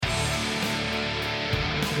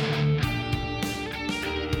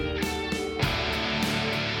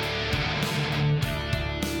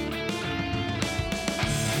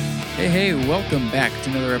Hey, welcome back to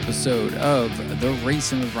another episode of the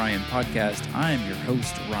Racing with Ryan podcast. I am your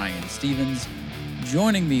host, Ryan Stevens.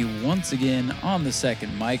 Joining me once again on the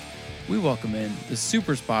second mic, we welcome in the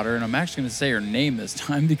super spotter, and I'm actually going to say her name this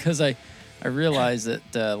time because I realized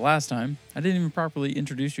that last time I didn't even properly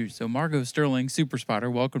introduce you. So Margot Sterling, super spotter,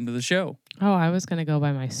 welcome to the show. Oh, I was going to go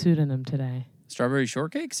by my pseudonym today. Strawberry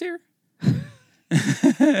Shortcake's here?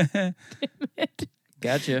 Damn it.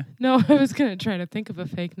 Gotcha. No, I was going to try to think of a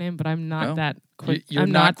fake name, but I'm not that quick. You're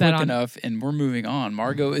not quick enough, and we're moving on.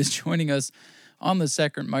 Margot is joining us on the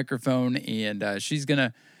second microphone, and she's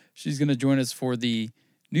gonna join us for the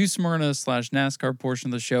New Smyrna / NASCAR portion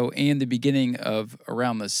of the show and the beginning of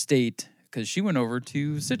Around the State, because she went over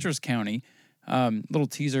to Citrus County. Little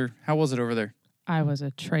teaser. How was it over there? I was a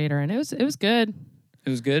traitor, and it was good. It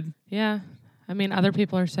was good? Yeah. I mean, other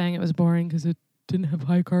people are saying it was boring because it didn't have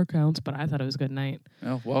high car counts, but I thought it was a good night.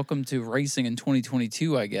 Well, welcome to racing in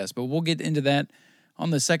 2022, I guess. But we'll get into that on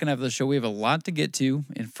the second half of the show. We have a lot to get to.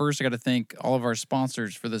 And first, I got to thank all of our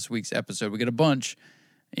sponsors for this week's episode. We got a bunch.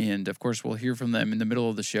 And, of course, we'll hear from them in the middle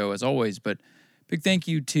of the show, as always. But big thank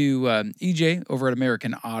you to EJ over at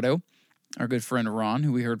American Auto, our good friend Ron,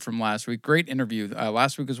 who we heard from last week. Great interview.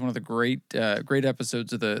 Last week was one of the great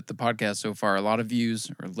episodes of the podcast so far. A lot of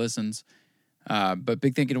views or listens. But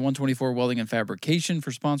big thank you to 124 Welding and Fabrication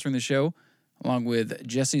for sponsoring the show, along with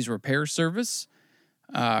Jesse's Repair Service.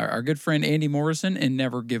 Our good friend Andy Morrison and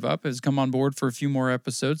Never Give Up has come on board for a few more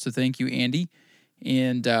episodes, so thank you, Andy.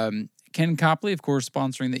 And Ken Copley, of course,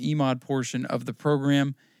 sponsoring the E-Mod portion of the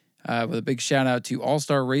program, with a big shout-out to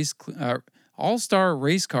All-Star Race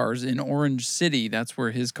Cars in Orange City. That's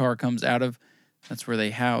where his car comes out of. That's where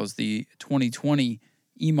they house the 2020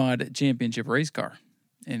 E-Mod Championship race car.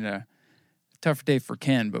 And tough day for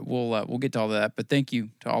Ken, but we'll get to all that. But thank you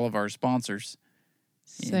to all of our sponsors.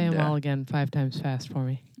 Say them all again 5 times fast for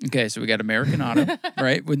me. Okay, so we got American Auto,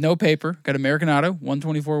 right, with no paper. Got American Auto,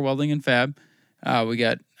 124 Welding and Fab. We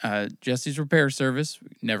got Jesse's Repair Service,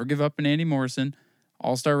 Never Give Up, and Andy Morrison,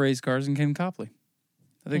 All-Star Race Cars, and Ken Copley.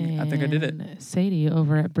 I think I did it. Sadie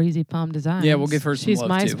over at Breezy Palm Designs. Yeah, we'll give her some She's love,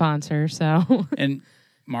 my too. sponsor, so. And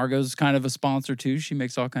Margot's kind of a sponsor, too. She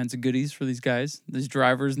makes all kinds of goodies for these guys, these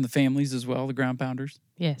drivers and the families as well, the ground pounders.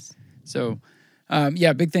 Yes. So,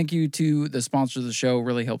 big thank you to the sponsors of the show.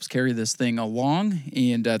 Really helps carry this thing along.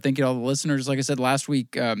 And thank you to all the listeners. Like I said last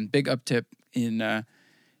week, big uptick in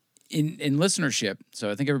listenership.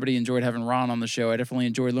 So I think everybody enjoyed having Ron on the show. I definitely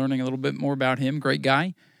enjoyed learning a little bit more about him. Great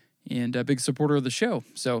guy and a big supporter of the show.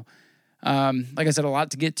 So, like I said, a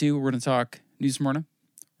lot to get to. We're going to talk New Smyrna.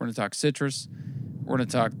 We're going to talk Citrus. We're going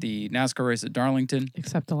to talk the NASCAR race at Darlington.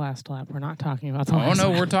 Except the last lap. We're not talking about the last lap. Oh, no,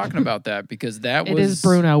 lap. we're talking about that because that It is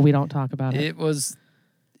Bruno. We don't talk about it. It was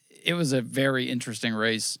a very interesting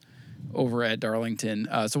race over at Darlington.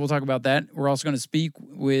 So we'll talk about that. We're also going to speak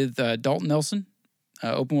with Dalton Nelson,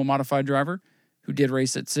 open wheel modified driver, who did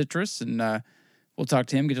race at Citrus. And we'll talk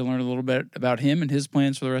to him, get to learn a little bit about him and his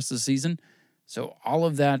plans for the rest of the season. So all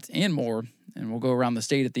of that and more. And we'll go around the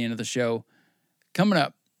state at the end of the show coming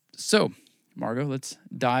up. So, Margot, let's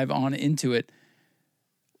dive on into it.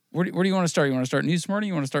 Where do you want to start? You want to start New Smyrna or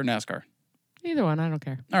you want to start NASCAR? Either one. I don't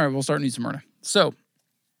care. All right, we'll start New Smyrna. So,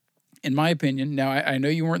 in my opinion, now I know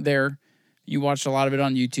you weren't there. You watched a lot of it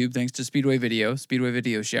on YouTube, thanks to Speedway Video. Speedway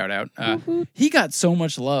Video shout out. He got so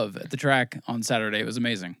much love at the track on Saturday. It was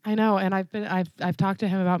amazing. I know, and I've talked to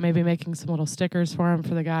him about maybe making some little stickers for him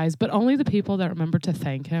for the guys, but only the people that remember to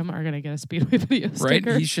thank him are going to get a Speedway Video sticker.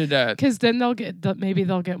 Right? He should, because then they'll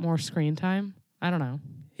get more screen time. I don't know.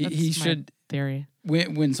 He should theory.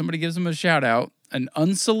 When somebody gives him a shout out, an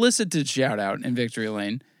unsolicited shout out in Victory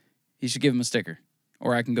Lane, he should give him a sticker,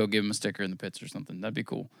 or I can go give him a sticker in the pits or something. That'd be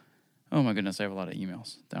cool. Oh my goodness, I have a lot of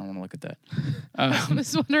emails. I don't want to look at that. I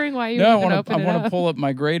was wondering why you. No, I want to pull up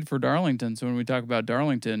my grade for Darlington. So when we talk about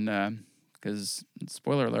Darlington, because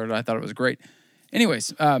spoiler alert, I thought it was great.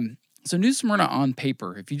 Anyways, so New Smyrna on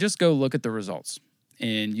paper, if you just go look at the results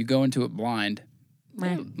and you go into it blind,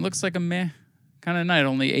 it looks like a meh kind of night.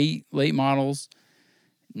 Only 8 late models,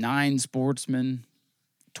 9 sportsmen,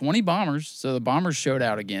 20 bombers. So the bombers showed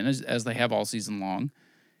out again as they have all season long,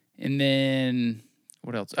 and then.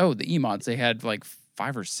 What else? Oh, the E-Mods. They had like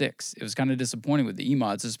 5 or 6. It was kind of disappointing with the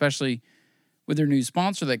E-Mods, especially with their new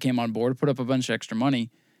sponsor that came on board, put up a bunch of extra money.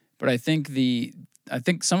 But I think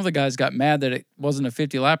some of the guys got mad that it wasn't a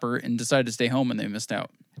 50-lapper and decided to stay home and they missed out.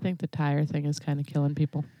 I think the tire thing is kind of killing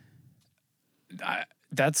people.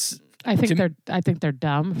 I think they're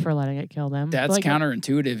dumb for letting it kill them. That's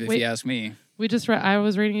counterintuitive if you ask me. I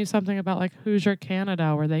was reading you something about like Hoosier,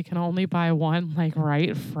 Canada, where they can only buy one like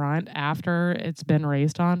right front after it's been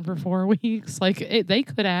raced on for 4 weeks. Like they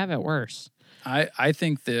could have it worse. I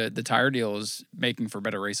think the tire deal is making for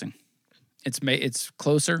better racing. It's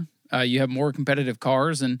closer. You have more competitive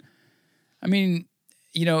cars, and I mean,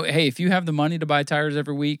 hey, if you have the money to buy tires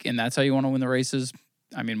every week and that's how you want to win the races,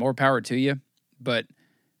 I mean, more power to you. But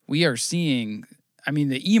we are seeing, I mean,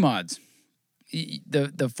 the E-mods,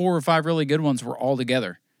 the 4 or 5 really good ones were all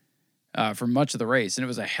together for much of the race, and it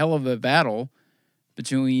was a hell of a battle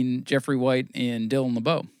between Jeffrey White and Dylan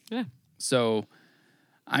LeBeau. Yeah. So,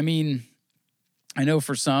 I mean, I know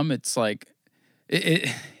for some it's like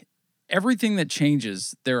everything that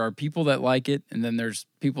changes, there are people that like it, and then there's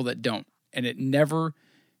people that don't. And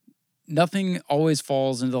nothing always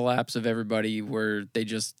falls into the laps of everybody where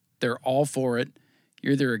they're all for it.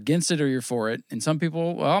 You're either against it or you're for it. And some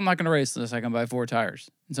people, well, I'm not going to race unless I can buy 4 tires.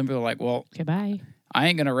 And some people are like, well, goodbye. I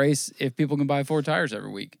ain't going to race if people can buy 4 tires every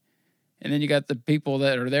week. And then you got the people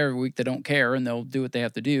that are there every week that don't care and they'll do what they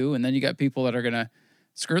have to do. And then you got people that are going to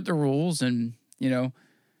skirt the rules and,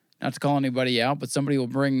 not to call anybody out, but somebody will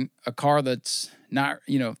bring a car that's not,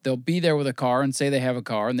 they'll be there with a car and say they have a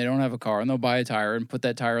car and they don't have a car, and they'll buy a tire and put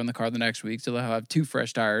that tire on the car the next week. So they'll have 2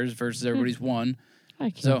 fresh tires versus everybody's 1.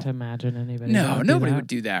 I can't imagine anybody. No, nobody would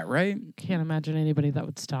do that, right? Can't imagine anybody that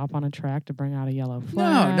would stop on a track to bring out a yellow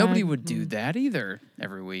flag. No, nobody would do that either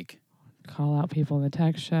every week. Call out people in the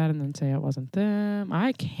text chat and then say it wasn't them.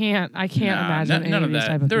 I can't imagine none of these that.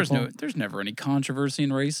 type of people. There's never any controversy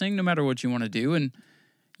in racing, no matter what you want to do. And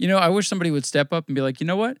I wish somebody would step up and be like, you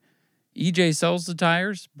know what? EJ sells the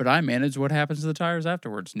tires, but I manage what happens to the tires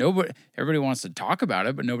afterwards. Everybody wants to talk about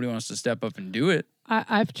it, but nobody wants to step up and do it.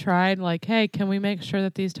 I've tried, like, hey, can we make sure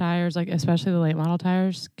that these tires, like, especially the late model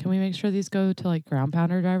tires, can we make sure these go to, like, ground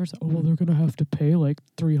pounder drivers? Oh, well, they're going to have to pay, like,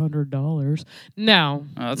 $300. No.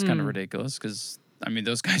 Oh, that's kind of ridiculous because, I mean,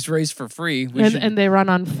 those guys race for free. And they run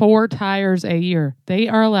on 4 tires a year. They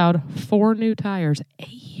are allowed 4 new tires a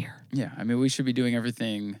year. Yeah, I mean, we should be doing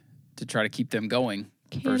everything to try to keep them going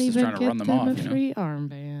versus even trying to run them off. A free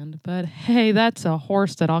armband, but hey, that's a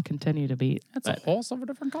horse that I'll continue to beat. That's a horse of a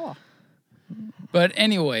different color. But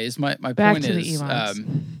anyways, my Back point to is,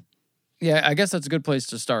 yeah, I guess that's a good place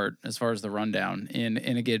to start as far as the rundown. And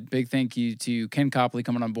again, big thank you to Ken Copley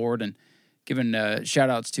coming on board and giving shout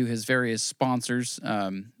outs to his various sponsors,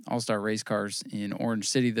 All-Star Race Cars in Orange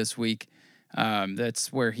City this week.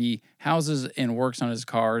 That's where he houses and works on his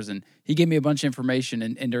cars, and he gave me a bunch of information.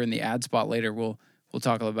 And during the ad spot later, we'll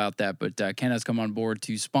talk about that. But Ken has come on board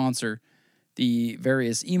to sponsor the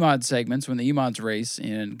various E-Mod segments when the E-Mods race,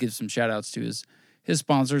 and give some shout outs to his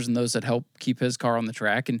sponsors and those that help keep his car on the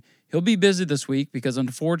track. And he'll be busy this week because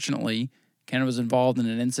unfortunately Ken was involved in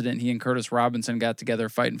an incident. He and Curtis Robinson got together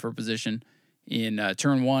fighting for position in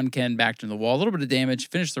turn 1. Ken backed into the wall, a little bit of damage,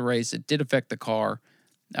 finished the race. It did affect the car.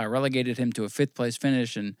 Relegated him to a 5th place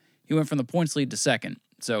finish, and he went from the points lead to 2nd.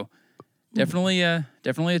 So definitely a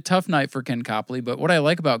tough night for Ken Copley. But what I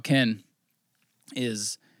like about Ken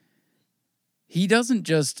is he doesn't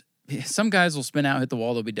just, some guys will spin out, hit the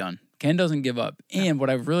wall, they'll be done. Ken doesn't give up. And what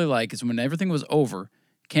I really like is when everything was over,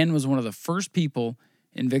 Ken was one of the first people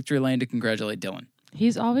in victory lane to congratulate Dylan.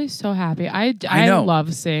 He's always so happy. I know.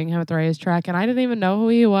 love seeing him at the racetrack, and I didn't even know who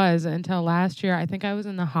he was until last year. I think I was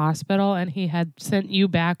in the hospital, and he had sent you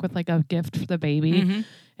back with like a gift for the baby,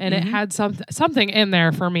 and it had something in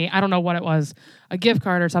there for me. I don't know what it was, a gift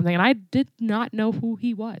card or something, and I did not know who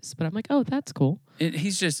he was. But I'm like, oh, that's cool.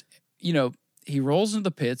 He's just, he rolls into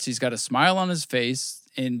the pits. He's got a smile on his face,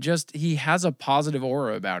 and he has a positive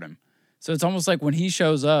aura about him. So it's almost like when he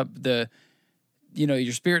shows up,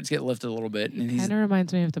 your spirits get lifted a little bit. And kind of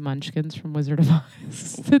reminds me of the Munchkins from Wizard of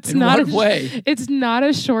Oz. In what way? It's not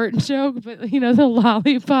a short joke, but the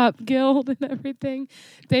Lollipop Guild and everything,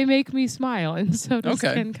 they make me smile, and so does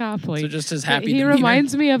Ken Copley. So just his happy He demeanor.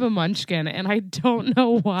 reminds me of a Munchkin, and I don't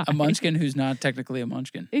know why. A Munchkin who's not technically a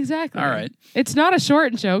Munchkin. Exactly. All right. It's not a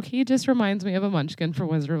short joke. He just reminds me of a Munchkin for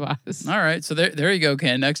Wizard of Oz. All right. So there you go,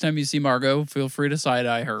 Ken. Next time you see Margot, feel free to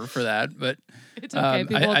side-eye her for that. But it's okay.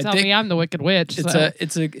 People will tell me I'm the Wicked Witch.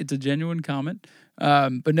 It's a genuine comment.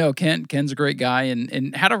 But no, Ken's a great guy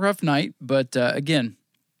and had a rough night. But again,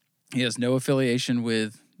 he has no affiliation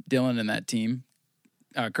with Dylan and that team.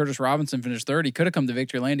 Curtis Robinson finished 3rd. He could have come to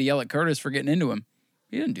victory lane to yell at Curtis for getting into him.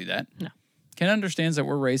 He didn't do that. No. Ken understands that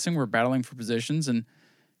we're racing. We're battling for positions, and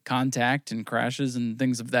contact and crashes and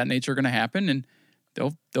things of that nature are going to happen. And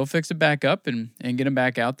they'll fix it back up and get him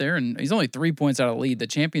back out there. And he's only 3 points out of the lead. The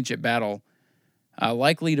championship battle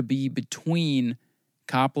likely to be between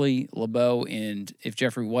Copley, LeBeau, and if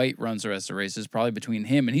Jeffrey White runs the rest of the races, probably between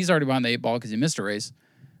him, and he's already behind the 8 ball because he missed a race.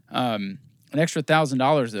 An extra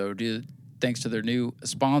 $1,000, though, thanks to their new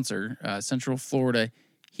sponsor, Central Florida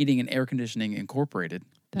Heating and Air Conditioning Incorporated.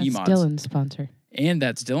 That's EMODs. Dylan's sponsor. And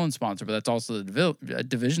that's Dylan's sponsor, but that's also the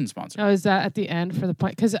division sponsor. Oh, is that at the end for the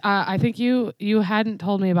point? Because I think you hadn't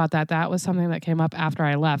told me about that. That was something that came up after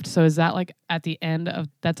I left. So is that like at the end of,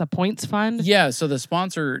 that's a points fund? Yeah, so the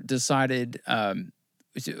sponsor decided,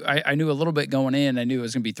 I knew a little bit going in. I knew it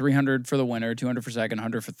was going to be $300 for the winner, $200 for second,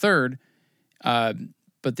 $100 for third.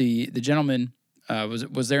 But the gentleman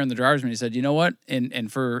was there in the driver's meeting. He said, you know what?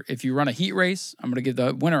 And for if you run a heat race, I'm going to give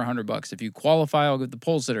the winner $100. If you qualify, I'll give the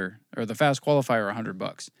pole sitter or the fast qualifier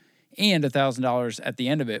 $100 and $1,000 at the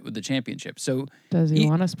end of it with the championship. So does he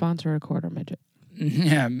want to sponsor a quarter midget?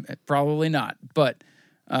 Yeah, probably not. But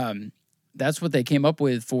that's what they came up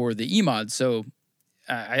with for the EMOD. So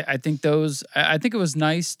I think I think it was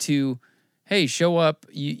nice to, hey, show up.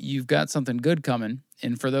 You've got something good coming.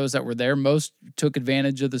 And for those that were there, most took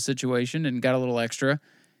advantage of the situation and got a little extra.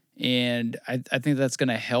 And I think that's going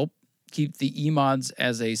to help keep the EMODs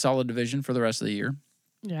as a solid division for the rest of the year.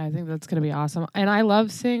 Yeah, I think that's going to be awesome. And I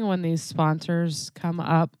love seeing when these sponsors come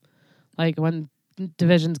up, like when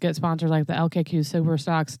divisions get sponsored, like the LKQ Super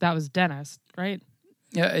Stocks. That was Dennis, right?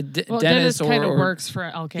 Yeah, Dennis kind of works for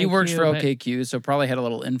LKQ. He works for LKQ, so probably had a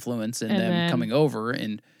little influence in them coming over.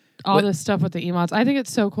 And all this stuff with the emotes. I think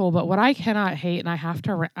it's so cool. But what I cannot hate, and I have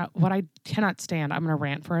to, what I cannot stand, I'm going to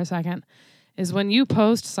rant for a second, is when you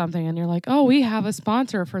post something and you're like, oh, we have a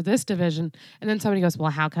sponsor for this division. And then somebody goes,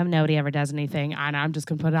 well, how come nobody ever does anything? And I'm just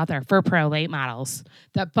going to put it out there for pro late models.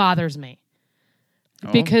 That bothers me.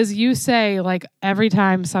 Oh. Because you say, like, every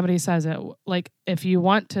time somebody says it, like, if you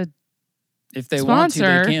want to if they sponsor,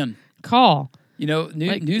 want to, they can. Call. You know,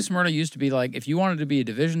 New Smyrna used to be like, if you wanted to be a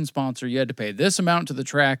division sponsor, you had to pay this amount to the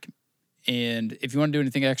track. And if you want to do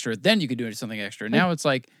anything extra, then you could do something extra. Now it's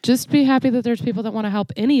like, just be happy that there's people that want to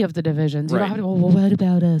help any of the divisions. You don't have to go, well, what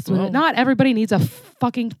about us? Well, not everybody needs a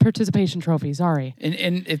fucking participation trophy. Sorry.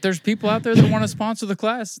 And if there's people out there that want to sponsor the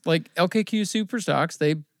class, like LKQ Super Stocks,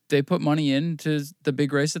 they put money into the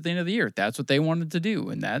big race at the end of the year. That's what they wanted to do.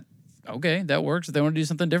 And that works. If they want to do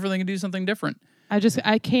something different, they can do something different.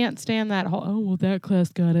 I can't stand that whole, oh, well, that class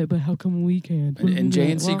got it, but how come we can't? And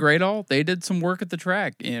JNC Gradall, they did some work at the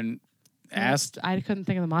track and asked. I couldn't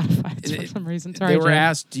think of the modifieds for some reason. Sorry, they were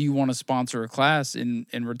asked, do you want to sponsor a class in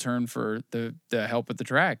return for the help at the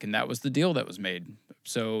track? And that was the deal that was made.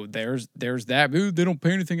 So there's that. Ooh, they don't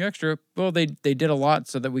pay anything extra. Well, they did a lot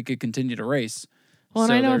so that we could continue to race. Well,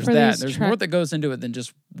 so and I know there's for that. There's more that goes into it than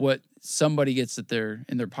just what somebody gets in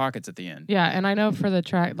their pockets at the end. Yeah, and I know for the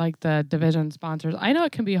track, like the division sponsors, I know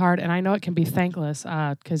it can be hard, and I know it can be thankless.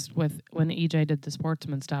 Because when EJ did the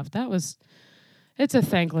sportsman stuff, it's a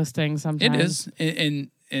thankless thing sometimes. It is,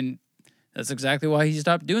 and that's exactly why he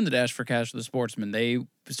stopped doing the Dash for Cash for the sportsman. They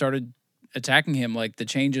started attacking him like the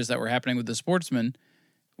changes that were happening with the sportsman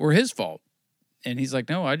were his fault. And he's like,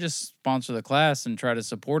 no, I just sponsor the class and try to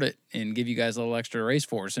support it and give you guys a little extra race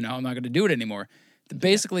for. So now I'm not going to do it anymore.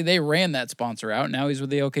 Basically, they ran that sponsor out. Now he's with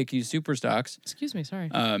the LKQ Super Stocks. Excuse me, sorry.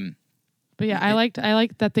 But yeah, I liked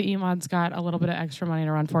that the EMODs got a little bit of extra money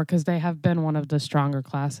to run for because they have been one of the stronger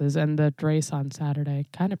classes. And the race on Saturday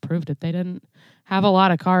kind of proved it. They didn't have a lot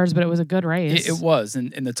of cars, but it was a good race. It was.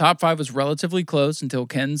 And the top 5 was relatively close until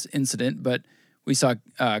Ken's incident. But we saw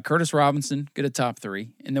Curtis Robinson get a top 3.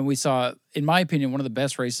 And then we saw, in my opinion, one of the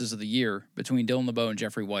best races of the year between Dylan LeBeau and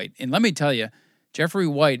Jeffrey White. And let me tell you, Jeffrey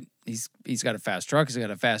White, he's got a fast truck. He's got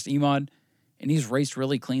a fast EMOD. And he's raced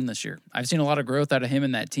really clean this year. I've seen a lot of growth out of him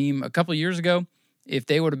and that team. A couple of years ago, if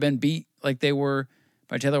they would have been beat like they were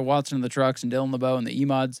by Taylor Watson in the trucks and Dylan LeBeau and the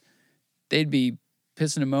EMODs, they'd be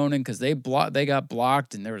pissing and moaning because they got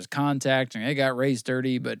blocked and there was contact and they got raced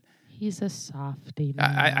dirty. But he's a softie.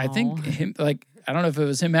 I think him, like, I don't know if it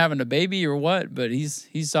was him having a baby or what, but he's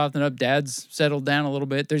softened up. Dad's settled down a little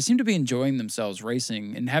bit. They seem to be enjoying themselves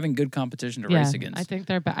racing and having good competition to race against. I think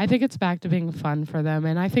I think it's back to being fun for them,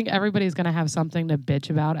 and I think everybody's going to have something to bitch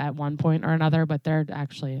about at one point or another. But they're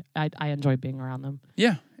actually, I enjoy being around them.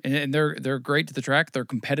 Yeah, and they're great to the track. They're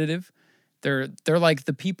competitive. They're like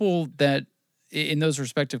the people that in those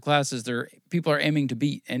respective classes, people are aiming to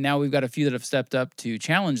beat. And now we've got a few that have stepped up to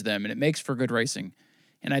challenge them, and it makes for good racing.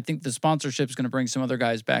 And I think the sponsorship is going to bring some other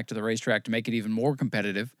guys back to the racetrack to make it even more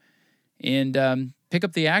competitive and pick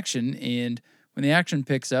up the action. And when the action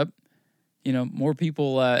picks up, more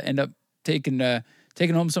people end up taking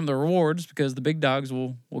home some of the rewards because the big dogs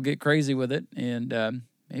will get crazy with it. And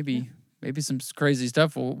maybe some crazy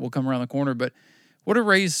stuff will come around the corner. But what a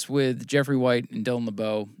race with Jeffrey White and Dylan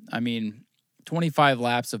LeBeau. I mean, 25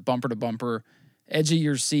 laps of bumper to bumper, edge of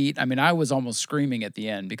your seat. I mean, I was almost screaming at the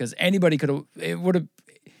end because anybody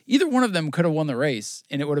either one of them could have won the race,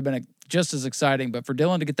 and it would have been just as exciting. But for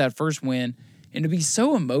Dylan to get that first win and to be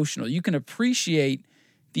so emotional, you can appreciate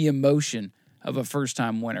the emotion of a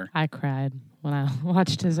first-time winner. I cried when I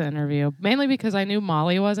watched his interview, mainly because I knew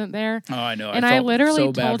Molly wasn't there. Oh, I know. And I literally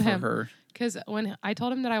so bad told for him, her. because when I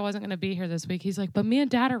told him that I wasn't going to be here this week, he's like, but me and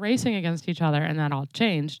Dad are racing against each other, and that all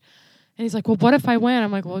changed. And he's like, well, what if I win?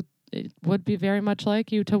 I'm like, well, it would be very much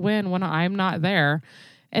like you to win when I'm not there.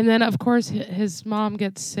 And then, of course, his mom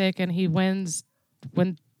gets sick, and he wins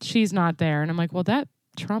when she's not there. And I'm like, well, that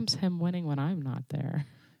trumps him winning when I'm not there.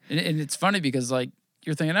 And it's funny because, like,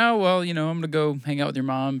 you're thinking, oh, well, I'm going to go hang out with your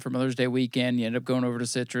mom for Mother's Day weekend. You end up going over to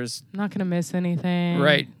Citrus. I'm not going to miss anything.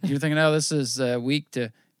 Right. You're thinking, oh, this is a week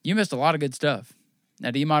to... You missed a lot of good stuff.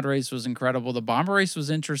 That E-Mod race was incredible. The Bomber race was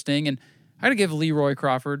interesting. And I got to give Leroy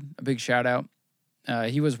Crawford a big shout-out.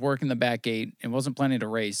 He was working the back gate and wasn't planning to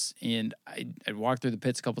race. And I walked through the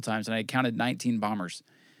pits a couple times, and I counted 19 Bombers.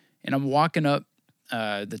 And I'm walking up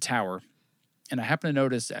the tower, and I happen to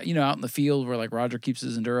notice, out in the field where, like, Roger keeps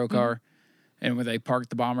his Enduro car, and where they parked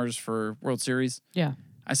the Bombers for World Series. Yeah.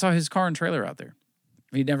 I saw his car and trailer out there.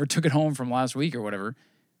 He never took it home from last week or whatever.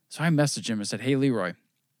 So I messaged him and said, hey, Leroy,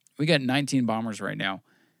 we got 19 Bombers right now.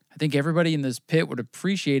 I think everybody in this pit would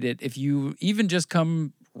appreciate it if you even just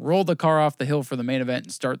come roll the car off the hill for the main event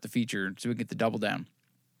and start the feature so we get the double down.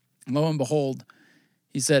 Lo and behold,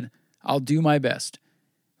 he said, I'll do my best.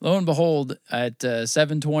 Lo and behold, at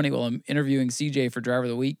 7:20, while I'm interviewing CJ for Driver of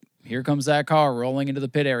the Week, here comes that car rolling into the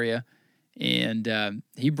pit area. And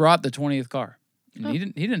he brought the 20th car. And he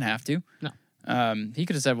didn't have to. No. He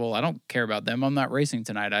could have said, well, I don't care about them. I'm not racing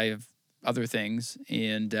tonight. I have other things.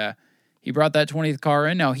 And he brought that 20th car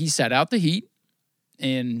in. Now, he sat out the heat,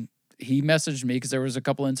 and he messaged me because there was a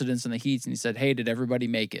couple incidents in the heats, and he said, hey, did everybody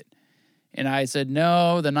make it? And I said,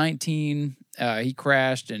 no, the 19, he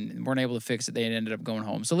crashed and weren't able to fix it. They ended up going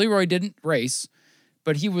home. So Leroy didn't race,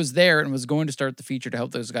 but he was there and was going to start the feature to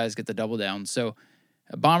help those guys get the double down. So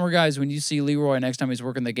Bomber guys, when you see Leroy next time he's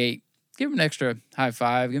working the gate, give him an extra high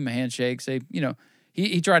five, give him a handshake, say,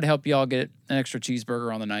 he tried to help you all get an extra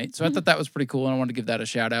cheeseburger on the night. So I thought that was pretty cool, and I wanted to give that a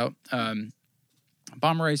shout out.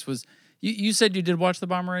 Bomber race was, you said you did watch the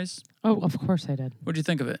Bomber race? Oh, of course I did. What'd you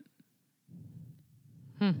think of it?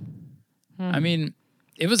 I mean,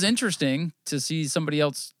 it was interesting to see somebody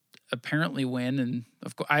else apparently win, and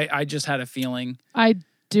of course, I just had a feeling. I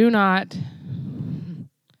do not.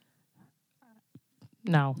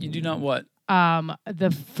 No. You do not what? I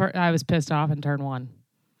was pissed off in turn one,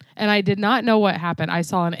 and I did not know what happened. I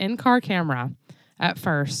saw an in-car camera at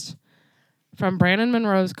first from Brandon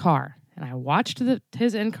Monroe's car, and I watched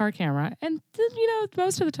his in-car camera, and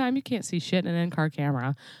most of the time you can't see shit in an in-car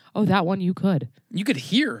camera. Oh, that one you could. You could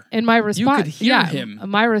hear. And my response, you could hear him.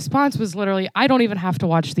 My response was literally, I don't even have to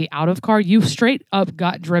watch the out of car. You straight up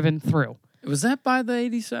got driven through. Was that by the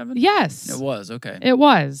 87? Yes. It was, okay. It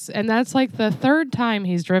was. And that's like the third time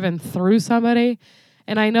he's driven through somebody.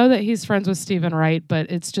 And I know that he's friends with Stephen Wright, but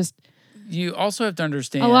it's just... You also have to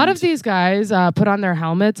understand... A lot of these guys put on their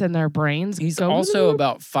helmets and their brains. He's also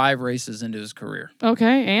about 5 races into his career.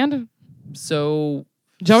 Okay, and? So...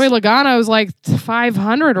 Joey Logano's like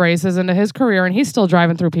 500 races into his career, and he's still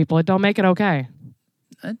driving through people. It don't make it okay.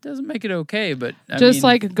 That doesn't make it okay, but I mean,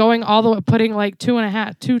 like going all the way, putting like 2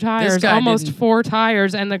 tires, almost 4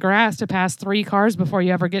 tires in the grass to pass 3 cars before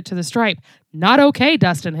you ever get to the stripe. Not okay,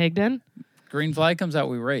 Dustin Higdon. Green flag comes out,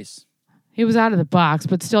 we race. He was out of the box,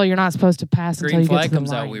 but still, you're not supposed to pass until you get to the line. Green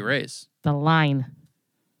flag comes out, we race. The line.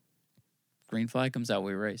 Green flag comes out,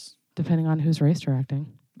 we race. Depending on who's race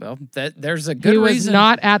directing. Well, there's a good reason. He was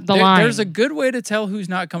not at the line. There's a good way to tell who's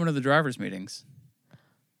not coming to the drivers' meetings.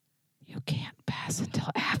 You can't pass until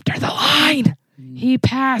after the line. He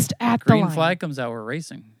passed at the line. Green flag comes out, we're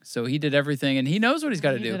racing. So he did everything, and he knows what he's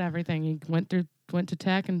got to do. He did everything. He went to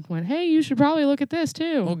tech and went, hey, you should probably look at this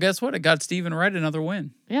too. Well, guess what? It got Stephen Wright another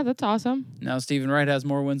win. Yeah, that's awesome. Now Stephen Wright has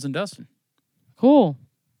more wins than Dustin. Cool.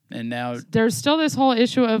 And now there's still this whole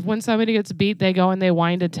issue of when somebody gets beat, they go and they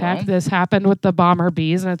wind to tech. Well, this happened with the Bomber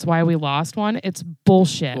Bees, and it's why we lost one. It's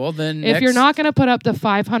bullshit. Well, then if you're not going to put up the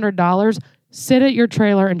 $500, sit at your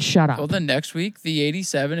trailer and shut up. Well, then next week, the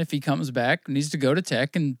 87, if he comes back, needs to go to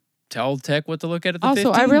tech and tell tech what to look at the 15.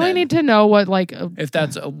 Also, I really need to know what, if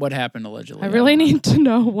that's what happened allegedly. I really need to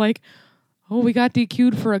know, we got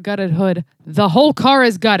DQ'd for a gutted hood. The whole car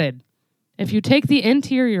is gutted. If you take the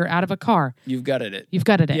interior out of a car, you've gutted it. You've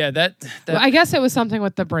gutted it. Yeah, that I guess it was something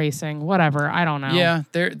with the bracing. Whatever. I don't know. Yeah,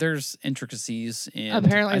 there's intricacies, and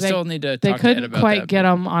apparently I still need to they talk to Ed couldn't about quite that. get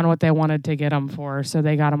them on what they wanted to get them for, so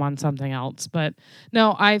they got them on something else. But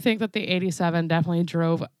no, I think that the 87 definitely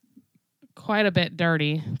drove quite a bit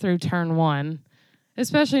dirty through turn 1,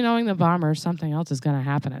 especially knowing the Bomber. Something else is going to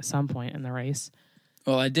happen at some point in the race.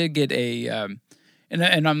 Well, I did get a,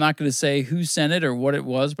 and I'm not going to say who sent it or what it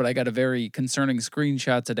was, but I got a very concerning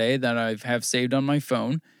screenshot today that I have saved on my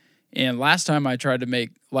phone. And last time I tried to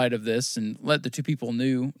make light of this and let the two people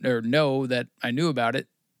know that I knew about it,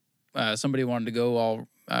 somebody wanted to go all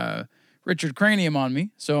Richard Cranium on me.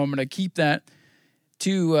 So I'm going to keep that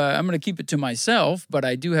I'm going to keep it to myself, but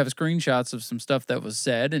I do have screenshots of some stuff that was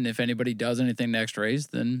said. And if anybody does anything next race,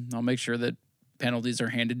 then I'll make sure that penalties are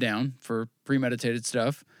handed down for premeditated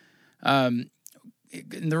stuff. And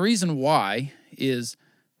the reason why is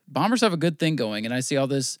Bombers have a good thing going, and I see all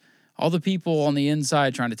the people on the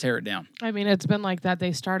inside trying to tear it down. I mean, it's been like that.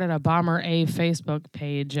 They started a Bomber A Facebook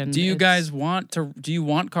page, and do you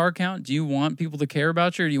want car count? Do you want people to care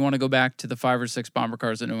about you, or do you want to go back to the 5 or 6 Bomber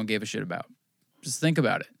cars that no one gave a shit about? Just think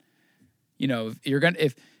about it. You know,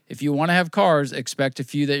 if you want to have cars, expect a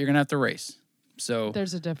few that you're gonna have to race. So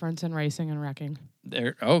there's a difference in racing and wrecking.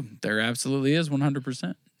 There absolutely is,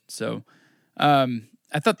 100%. So,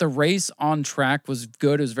 I thought the race on track was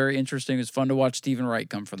good. It was very interesting. It was fun to watch Stephen Wright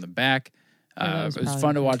come from the back. It was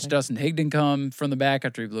fun to watch Dustin Higdon come from the back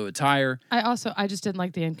after he blew a tire. I just didn't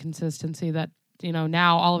like the inconsistency that,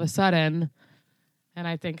 now all of a sudden, and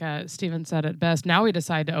I think Stephen said it best, now we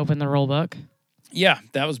decide to open the rule book. Yeah,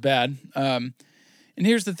 that was bad. And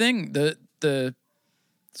here's the thing. The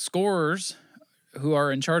scorers who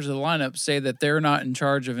are in charge of the lineup say that they're not in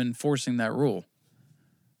charge of enforcing that rule.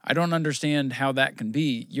 I don't understand how that can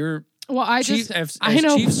be. As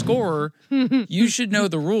chief scorer, you should know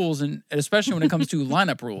the rules, and especially when it comes to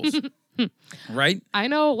lineup rules, right? I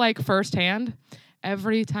know, firsthand,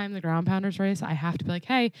 every time the ground pounders race, I have to be like,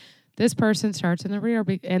 hey, this person starts in the rear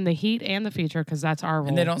in the heat and the feature because that's our rule.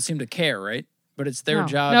 And they don't seem to care, right? But it's their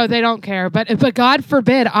job. No, they don't care. But God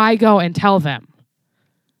forbid I go and tell them.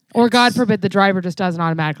 Or God forbid the driver just doesn't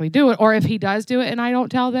automatically do it. Or if he does do it and I don't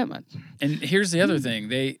tell them. And here's the other thing.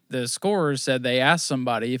 The scorers said they asked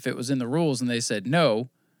somebody if it was in the rules, and they said no,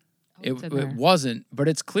 it wasn't. But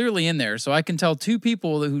it's clearly in there. So I can tell two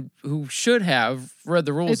people who should have read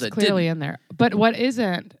the rules that didn't. It's clearly in there. but what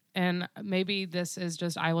isn't, and maybe this is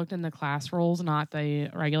just I looked in the class rules, not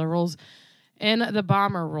the regular rules. In the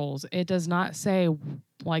Bomber rules, it does not say the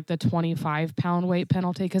 25-pound weight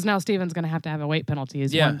penalty, because now Steven's going to have a weight penalty.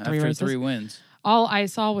 He's won 3 races. 3 wins. All I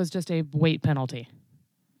saw was just a weight penalty.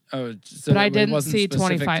 Oh, so but I didn't see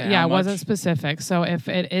 25. Yeah, it wasn't much? Specific. So if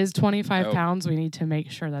it is 25 pounds, we need to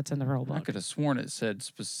make sure that's in the rule book. I could have sworn it said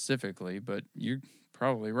specifically, but you're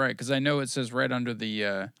probably right, because I know it says right under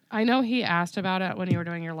the... I know he asked about it when you were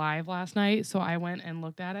doing your live last night, so I went and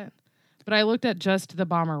looked at it. But I looked at just the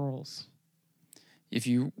Bomber rules. If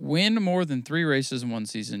you win more than 3 races in one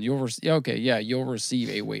season, you'll receive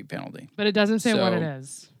a weight penalty. But it doesn't say what it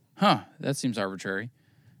is. Huh? That seems arbitrary.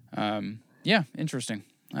 Yeah, interesting.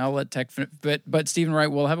 I'll let Tech, but Stephen Wright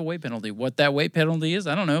will have a weight penalty. What that weight penalty is,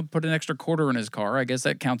 I don't know. Put an extra quarter in his car. I guess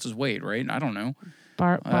that counts as weight, right? I don't know.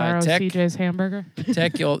 Borrow Tech, CJ's hamburger.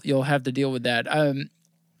 Tech, you'll have to deal with that.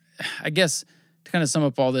 I guess to kind of sum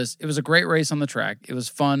up all this, it was a great race on the track. It was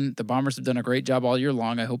fun. The Bombers have done a great job all year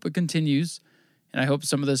long. I hope it continues. And I hope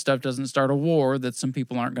some of this stuff doesn't start a war that some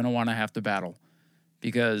people aren't going to want to have to battle,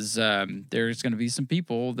 because there's going to be some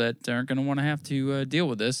people that aren't going to want to have to deal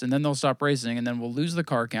with this, and then they'll stop racing, and then we'll lose the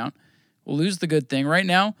car count. We'll lose the good thing right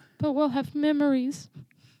now. But we'll have memories.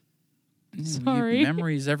 Sorry.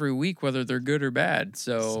 Memories every week, whether they're good or bad.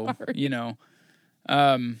 So, Sorry.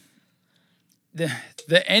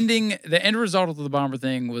 The end result of the Bomber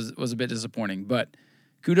thing was a bit disappointing, but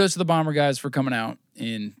kudos to the Bomber guys for coming out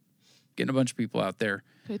and getting a bunch of people out there.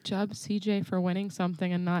 Good job, CJ, for winning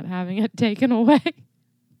something and not having it taken away.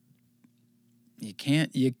 You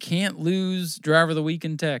can't lose Driver of the Week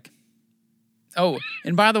in Tech. Oh,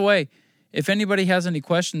 and by the way, if anybody has any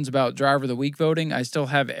questions about Driver of the Week voting, I still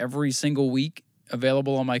have every single week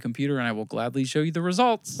available on my computer, and I will gladly show you the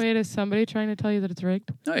results. Wait, is somebody trying to tell you that it's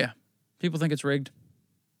rigged? Oh, yeah. People think it's rigged.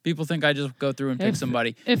 People think I just go through and pick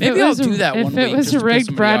somebody. Maybe I'll do that one week. If it was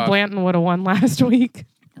rigged, Brad Blanton would have won last week.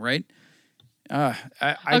 Right? A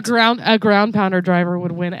ground pounder driver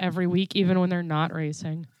would win every week, even when they're not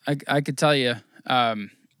racing. I could tell you, I'm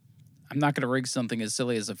not going to rig something as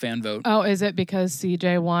silly as a fan vote. Oh, is it because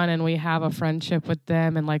CJ won and we have a friendship with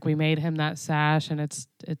them and we made him that sash and it's.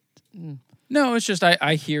 No, it's just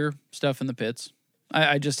I hear stuff in the pits.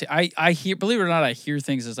 I hear, believe it or not, I hear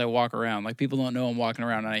things as I walk around. Like, people don't know I'm walking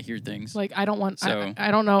around and I hear things. Like, I don't want, So-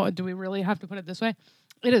 I don't know. Do we really have to put it this way?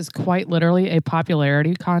 It is quite literally a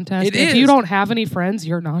popularity contest. It if is. you don't have any friends,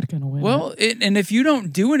 you're not going to win. Well, and if you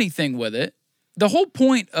don't do anything with it, the whole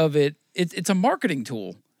point of it's a marketing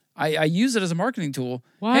tool. I use it as a marketing tool.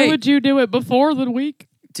 Why would you do it before the week?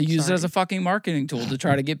 To use it as a fucking marketing tool to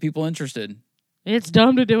try to get people interested. It's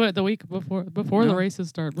dumb to do it the week before the races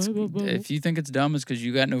start. Blah, blah, blah. If you think it's dumb, it's because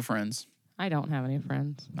you got no friends. I don't have any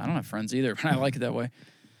friends. I don't have friends either, but I like it that way.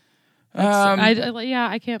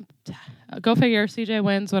 I can't. Go figure. CJ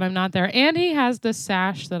wins when I'm not there, and he has the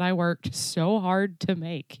sash that I worked so hard to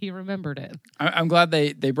make. He remembered it. I'm glad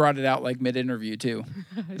they brought it out like mid-interview too.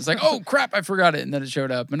 It's like, oh crap, I forgot it, and then it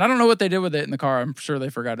showed up, and I don't know what they did with it in the car. I'm sure they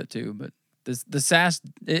forgot it too, but the sash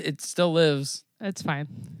it still lives. It's fine.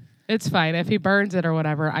 It's fine. If he burns it or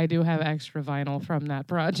whatever, I do have extra vinyl from that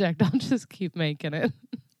project. I'll just keep making it.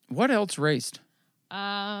 What else raced?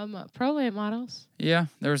 Pro late models. Yeah,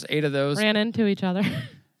 there was 8 of those. Ran into each other.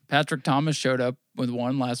 Patrick Thomas showed up with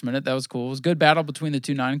one last minute. That was cool. It was a good battle between the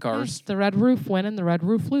 2 9 cars. Yes, the red roof win and the red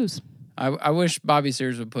roof lose. I wish Bobby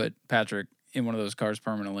Sears would put Patrick in one of those cars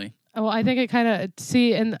permanently. Well, I think it kind of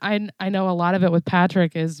and I know a lot of it with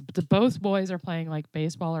Patrick is both boys are playing like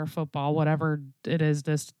baseball or football, whatever it is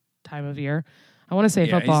this time of year. I want to say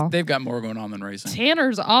football. They've got more going on than racing.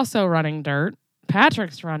 Tanner's also running dirt.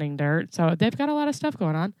 Patrick's running dirt. So they've got a lot of stuff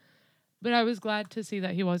going on. But I was glad to see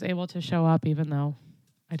that he was able to show up, even though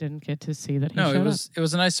I didn't get to see that he showed up. It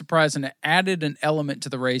was a nice surprise, and it added an element to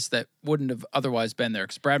the race that wouldn't have otherwise been there,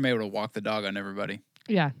 because Brad May would have walked the dog on everybody.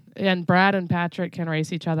 Yeah, and Brad and Patrick can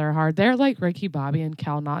race each other hard. They're like Ricky Bobby and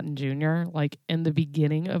Cal Naughton Jr., like in the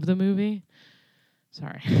beginning of the movie.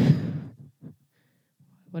 Sorry.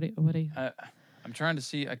 What do you? I'm trying to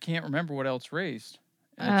see. I can't remember what else raced.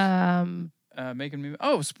 Making me.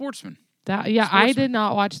 Oh, Sportsman. I did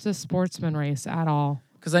not watch the Sportsman race at all.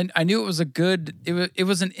 Because I knew it was it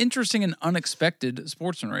was an interesting and unexpected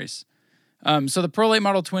Sportsman race. So the Pro Late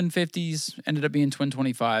Model Twin 50s ended up being Twin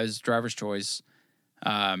 25s, driver's choice.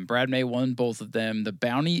 Brad May won both of them. The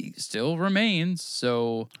bounty still remains.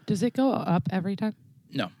 So does it go up every time?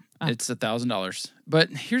 No, it's $1,000. But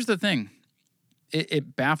here's the thing.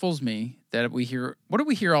 It baffles me that we hear, what do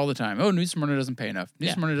we hear all the time? Oh, New Smyrna doesn't pay enough. New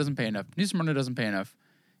Smyrna doesn't pay enough. New Smyrna doesn't pay enough.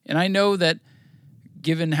 And I know that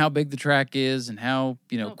given how big the track is and how,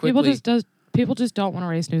 quickly... People just don't want to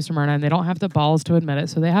race New Smyrna, and they don't have the balls to admit it,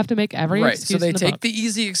 so they have to make every excuse. So they in the take book. the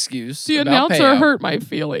easy excuse. The about announcer payout. hurt my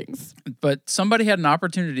feelings. But somebody had an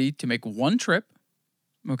opportunity to make one trip.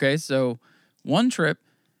 Okay, so one trip.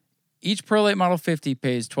 Each Pro Late Model 50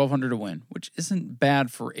 pays $1,200 to win, which isn't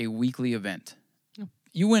bad for a weekly event. No.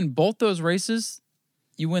 You win both those races,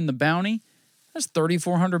 you win the bounty. That's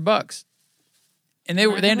 $3,400. And they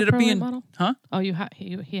ended up being, model? Huh? Oh, he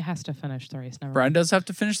has to finish the race. Never Brad mind. does have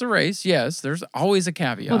to finish the race. Yes, there's always a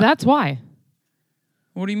caveat. Well, that's why.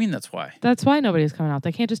 What do you mean that's why? That's why nobody's coming out.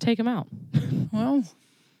 They can't just take him out. Well,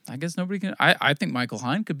 I guess nobody can. I think Michael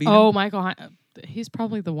Hine could beat him. Oh, Michael Hine. He's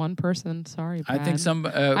probably the one person. Sorry, Brad. I think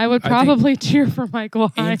I would probably cheer for Michael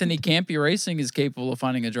Hine. Anthony Campy Racing is capable of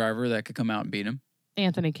finding a driver that could come out and beat him.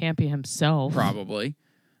 Anthony Campy himself. Probably.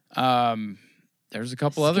 There's a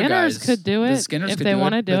couple other guys. Skinners could do it the Skinners if could they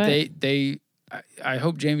want to do it. I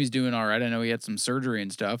hope Jamie's doing all right. I know he had some surgery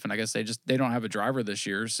and stuff, and I guess they don't have a driver this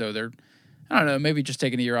year, so they're, I don't know, maybe just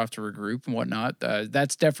taking a year off to regroup and whatnot.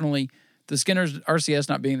 That's definitely the Skinners RCS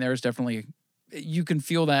not being there is definitely, you can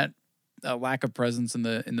feel that lack of presence in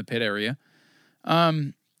the pit area.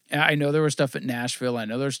 I know there was stuff at Nashville. I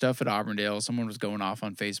know there's stuff at Auburndale. Someone was going off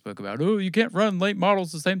on Facebook about, oh, you can't run late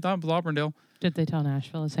models the same time as Auburndale. Did they tell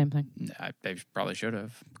Nashville the same thing? They probably should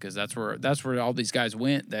have, because that's where all these guys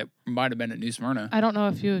went that might have been at New Smyrna. I don't know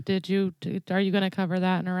if are you going to cover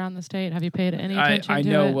that and around the state? Have you paid any attention to it? I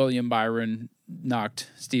know William Byron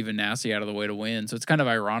knocked Stephen Nasse out of the way to win, so it's kind of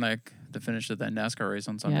ironic to finish at that NASCAR race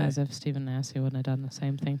on Sunday. Yeah, as if Stephen Nasse wouldn't have done the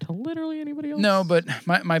same thing to literally anybody else. No, but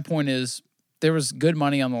my point is there was good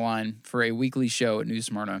money on the line for a weekly show at New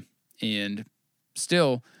Smyrna, and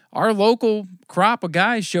still our local crop of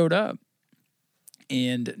guys showed up.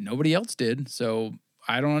 And nobody else did. So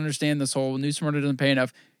I don't understand this whole New Smyrna doesn't pay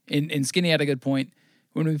enough. And Skinny had a good point.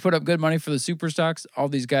 When we put up good money for the super stocks, all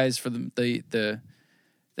these guys for the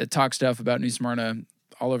talk stuff about New Smyrna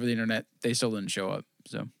all over the internet, they still didn't show up.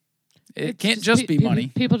 So it can't just be money.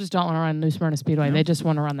 People just don't want to run New Smyrna Speedway. No. They just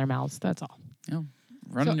want to run their mouths. That's all. No.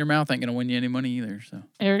 Running your mouth ain't going to win you any money either. So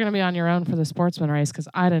you're going to be on your own for the Sportsman race because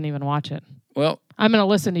I didn't even watch it. Well, I'm going to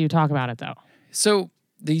listen to you talk about it, though. So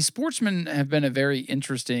the sportsmen have been a very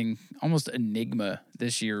interesting, almost enigma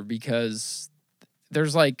this year because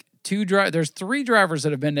there's like there's 3 drivers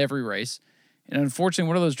that have been to every race. And unfortunately,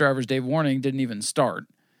 one of those drivers, Dave Warning, didn't even start.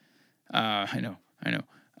 I know.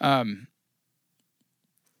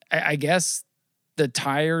 I guess the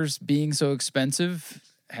tires being so expensive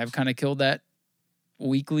have kind of killed that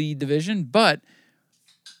weekly division. But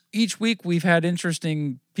each week we've had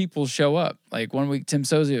interesting people show up. Like one week, Tim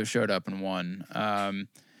Sozio showed up and won.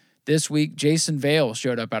 This week, Jason Vale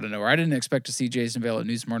showed up out of nowhere. I didn't expect to see Jason Vale at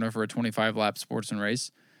New Smyrna for a 25-lap sportsman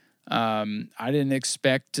race. I didn't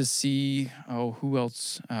expect to see, who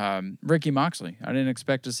else? Ricky Moxley. I didn't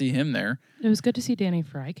expect to see him there. It was good to see Danny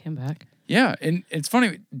Fry came back. Yeah, and it's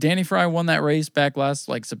funny. Danny Fry won that race back last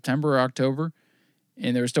September or October,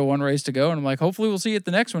 and there was still one race to go. And I'm like, hopefully we'll see you at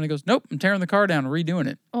the next one. He goes, nope, I'm tearing the car down and redoing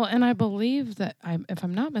it. Well, and I believe that, if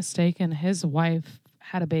I'm not mistaken, his wife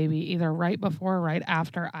had a baby either right before or right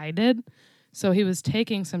after I did. So he was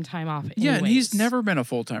taking some time off anyways. Yeah, and he's never been a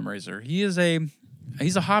full-time racer. He's a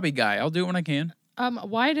hobby guy. I'll do it when I can.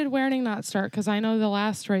 Why did Waring not start? Because I know the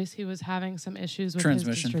last race he was having some issues with his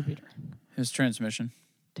distributor. His transmission.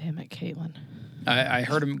 Damn it, Caitlin. I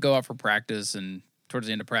heard him go out for practice, and towards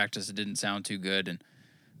the end of practice, it didn't sound too good. And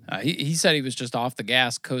he said he was just off the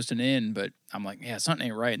gas, coasting in, but I'm like, yeah, something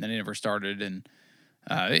ain't right. And then he never started, and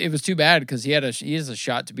it was too bad because he has a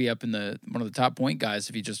shot to be up in one of the top point guys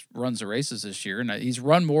if he just runs the races this year. And he's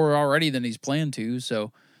run more already than he's planned to.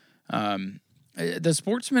 So the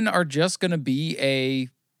sportsmen are just going to be a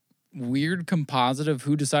weird composite of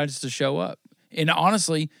who decides to show up. And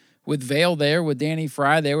honestly, with Vale there, with Danny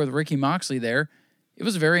Fry there, with Ricky Moxley there, it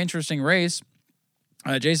was a very interesting race.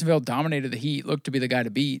 Jason Vale dominated the heat, looked to be the guy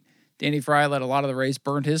to beat. Danny Fry led a lot of the race,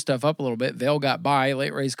 burned his stuff up a little bit. Vale got by,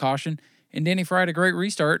 late race caution, and Danny Fry had a great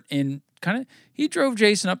restart and he drove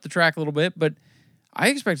Jason up the track a little bit, but I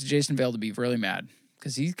expected Jason Vale to be really mad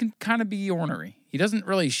because he can kind of be ornery. He doesn't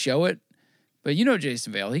really show it, but you know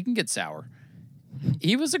Jason Vale, he can get sour.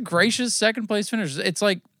 He was a gracious second-place finisher. It's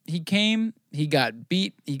like he came, he got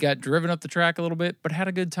beat, he got driven up the track a little bit, but had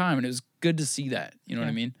a good time, and it was good to see that. You know what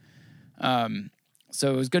I mean?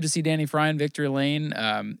 So it was good to see Danny Fry in victory lane.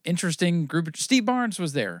 Interesting group. Steve Barnes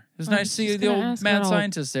was there. It was nice to see the old mad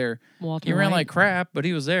scientist there. He ran like crap, but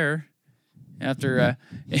he was there. After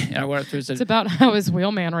I went up to him and said, it's about how his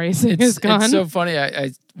wheelman racing is gone. It's so funny.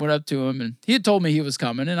 I went up to him, and he had told me he was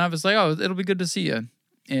coming, and I was like, oh, it'll be good to see you.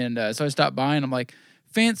 And so I stopped by, and I'm like,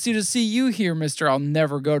 fancy to see you here, mister. I'll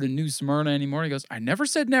never go to New Smyrna anymore. He goes, I never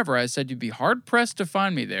said never. I said you'd be hard-pressed to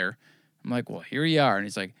find me there. I'm like, well, here you are. And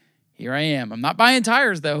he's like, here I am. I'm not buying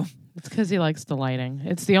tires, though. It's because he likes the lighting.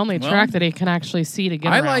 It's the only track that he can actually see to get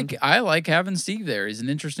around. I like having Steve there. He's an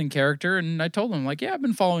interesting character. And I told him, like, yeah, I've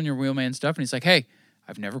been following your wheelman stuff. And he's like, hey,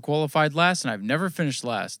 I've never qualified last, and I've never finished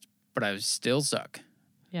last, but I still suck.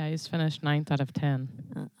 Yeah, he's finished 9th out of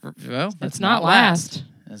 10. Well, it's not last.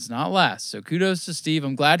 It's not last. So kudos to Steve.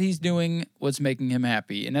 I'm glad he's doing what's making him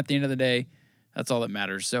happy. And at the end of the day, that's all that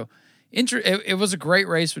matters. So it was a great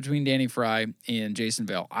race between Danny Fry and Jason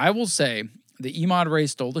Vale. I will say the EMOD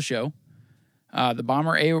race stole the show. The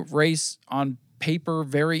Bomber A race on paper,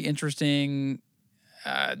 very interesting.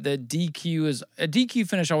 The DQ is a DQ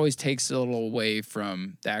finish always takes a little away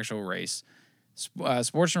from the actual race.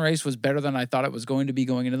 Sportsman race was better than I thought it was going to be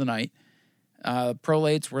going into the night.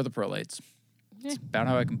 Prolates were the prolates. That's about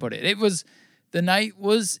how I can put it. It was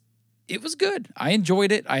good. I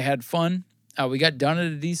enjoyed it. I had fun. We got done at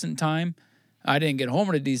a decent time. I didn't get home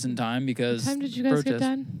at a decent time because what time did you guys get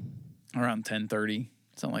done? Around 10:30,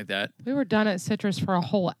 something like that. We were done at Citrus for a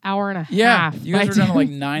whole hour and a half. Yeah, you guys were done at like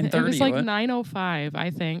 9:30. It was like 9:05, I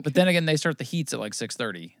think. But then again, they start the heats at like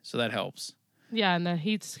 6:30, so that helps. Yeah, and the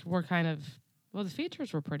heats were the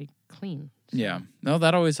features were pretty clean. So. Yeah, no,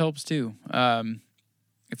 that always helps too. I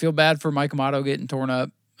feel bad for Mike Amato getting torn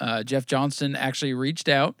up. Jeff Johnston actually reached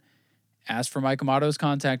out, asked for Mike Amato's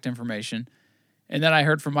contact information. And then I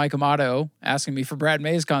heard from Mike Amato asking me for Brad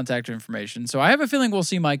May's contact information. So I have a feeling we'll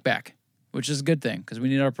see Mike back, which is a good thing because we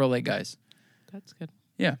need our prolate guys. That's good.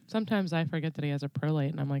 Yeah. Sometimes I forget that he has a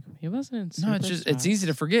prolate, and I'm like, he wasn't in Superstars. No, it's easy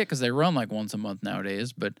to forget because they run like once a month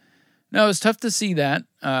nowadays. But no, it's tough to see that.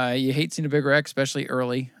 You hate seeing a big wreck, especially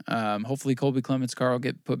early. Hopefully Colby Clement's car will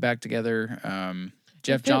get put back together.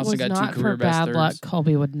 Jeff Johnson got 2 career best thirds. Bad luck,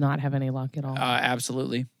 Colby would not have any luck at all.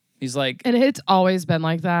 Absolutely. He's like... And it's always been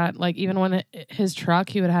like that. Like, even when his truck,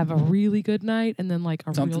 he would have a really good night and then, like,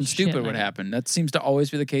 something stupid would happen. That seems to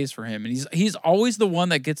always be the case for him. And he's always the one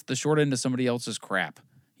that gets the short end of somebody else's crap.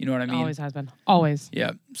 You know what I mean? Always has been. Always.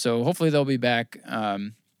 Yeah. So hopefully they'll be back.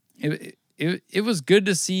 It was good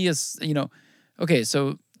to see us, Okay,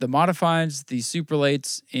 so the modifieds, the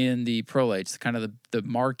superlates, and the prolates, kind of the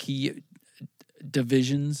marquee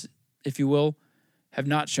divisions, if you will, have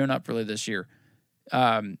not shown up really this year.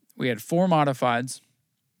 We had 4 modifieds,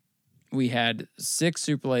 we had 6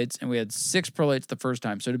 superlates, and we had 6 prolates the first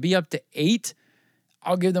time. So to be up to 8,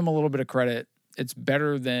 I'll give them a little bit of credit. It's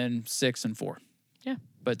better than 6 and 4. Yeah.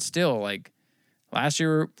 But still, like last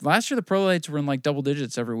year the prolates were in like double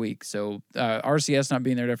digits every week. So RCS not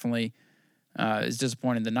being there definitely is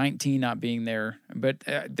disappointing. The 19 not being there, but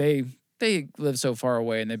they live so far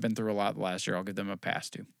away and they've been through a lot last year. I'll give them a pass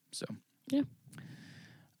too. So yeah.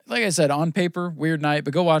 Like I said, on paper, weird night,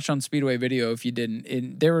 but go watch on Speedway video if you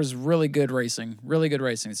didn't. There was really good racing.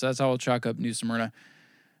 So that's how I'll chalk up New Smyrna.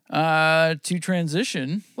 To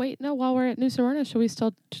transition. Wait, no, while we're at New Smyrna, should we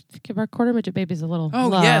still give our quarter midget babies a little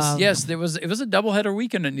love? Yes. It was a doubleheader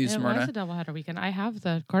weekend at New Smyrna. It was a doubleheader weekend. I have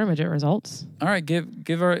the quarter midget results. All right,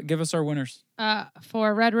 give us our winners.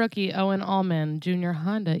 For Red Rookie, Owen Allman. Junior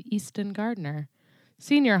Honda, Easton Gardner.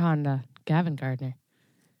 Senior Honda, Gavin Gardner.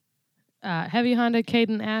 Heavy Honda,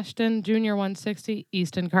 Caden Ashton. Junior 160,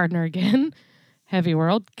 Easton Gardner again. Heavy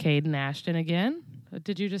World, Caden Ashton again.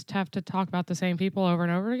 Did you just have to talk about the same people over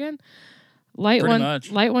and over again? Light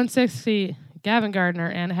 160, Gavin Gardner,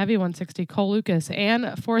 and Heavy 160, Cole Lucas.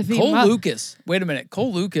 And for the Lucas. Wait a minute.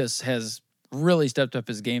 Cole Lucas has really stepped up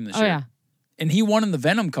his game this year. Yeah. And he won in the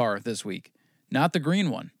Venom car this week, not the green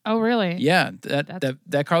one. Oh, really? Yeah.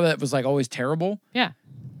 That car that was like always terrible. Yeah.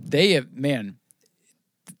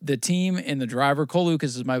 The team and the driver, Cole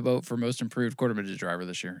Lucas is my vote for most improved quarter midget driver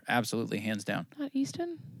this year. Absolutely, hands down. Not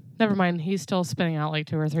Easton? Never mind. He's still spinning out like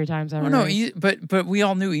 2 or 3 times every race. But we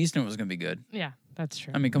all knew Easton was going to be good. Yeah, that's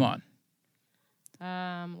true. I mean, come on.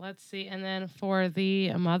 Let's see. And then for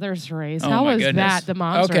the mother's race, how was that, the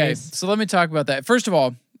mom's race? Okay, so let me talk about that. First of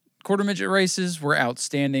all, quarter midget races were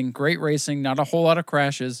outstanding. Great racing. Not a whole lot of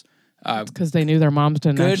crashes. Because they knew their moms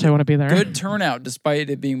didn't actually want to be there. Good turnout despite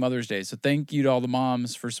it being Mother's Day. So thank you to all the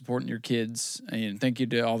moms for supporting your kids. And thank you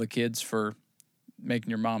to all the kids for making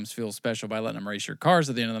your moms feel special by letting them race your cars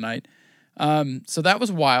at the end of the night. So that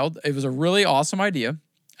was wild. It was a really awesome idea.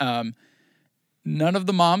 None of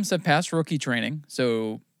the moms have passed rookie training.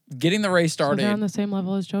 So getting the race started. So they're on the same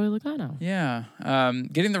level as Joey Logano. Yeah.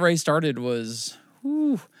 Getting the race started was...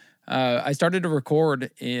 I started to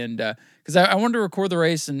record and because I wanted to record the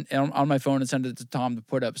race and on my phone and send it to Tom to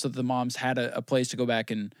put up so that the moms had a place to go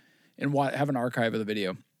back and have an archive of the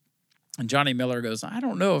video. And Johnny Miller goes, I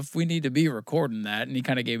don't know if we need to be recording that. And he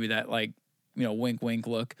kind of gave me that wink, wink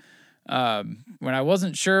look when I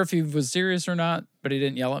wasn't sure if he was serious or not, but he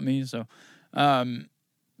didn't yell at me. So,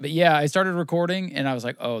 but yeah, I started recording and I was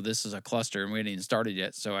like, oh, this is a cluster and we hadn't even started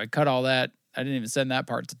yet. So I cut all that. I didn't even send that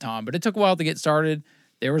part to Tom, but it took a while to get started.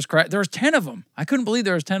 There was 10 of them. I couldn't believe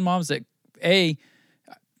there was 10 moms that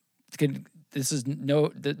this is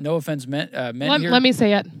no offense meant here. Let me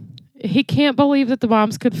say it. He can't believe that the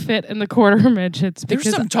moms could fit in the quarter midgets. There's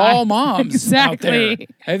some tall moms exactly. out there.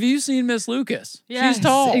 Have you seen Miss Lucas? Yes, she's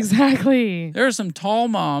tall. Exactly. There are some tall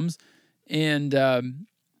moms, and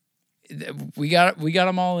we got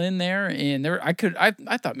them all in there. And I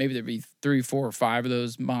thought maybe there'd be 3, 4, or 5 of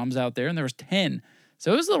those moms out there, and there was 10.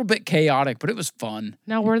 So it was a little bit chaotic, but it was fun.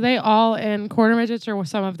 Now, were they all in quarter midgets, or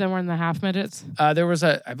some of them were in the half midgets? I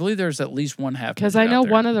believe there's at least one half midget. Because I know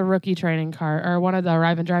one of the rookie training one of the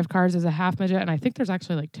arrive and drive cars is a half midget, and I think there's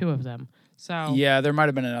actually like 2 of them. So yeah, there might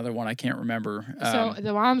have been another one. I can't remember. So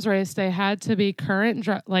the mom's race, they had to be current,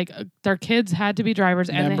 their kids had to be drivers,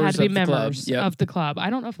 and they had to be members of the club. I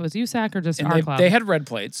don't know if it was USAC or just our club. They had red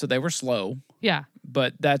plates, so they were slow. Yeah.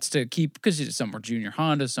 But that's to keep, because some were junior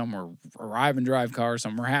Honda, some were arrive and drive cars,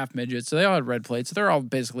 some were half midgets. So they all had red plates. So they're all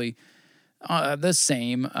basically the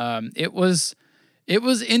same. It was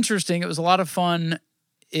interesting. It was a lot of fun.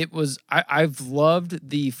 I've loved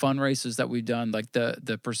the fun races that we've done. Like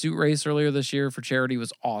the pursuit race earlier this year for charity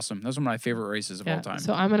was awesome. Those were my favorite races of all time.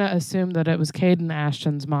 So I'm going to assume that it was Caden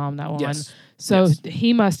Ashton's mom that won. Yes. So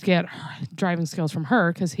He must get driving skills from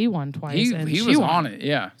her because he won twice. He was on it,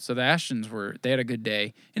 yeah. So the Ashtons they had a good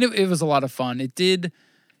day. And it was a lot of fun. It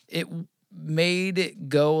made it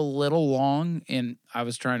go a little long, and I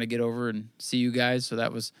was trying to get over and see you guys. So I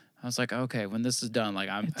was like, okay, when this is done,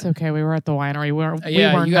 it's okay. We were at the winery. We were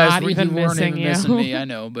you guys not even missing you. Missing me. I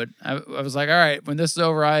know, but I was like, all right, when this is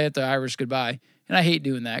over, I hit the Irish goodbye, and I hate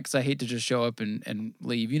doing that because I hate to just show up and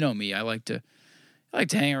leave. You know me. I like to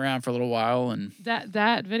hang around for a little while, and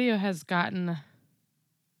that video has gotten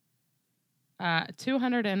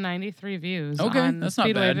 293 views Okay, on that's not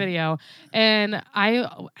Speedway bad. Video. And I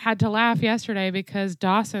had to laugh yesterday because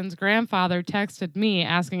Dawson's grandfather texted me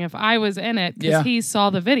asking if I was in it because he saw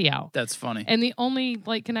the video. That's funny. And the only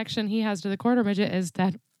connection he has to the quarter midget is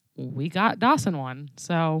that we got Dawson one.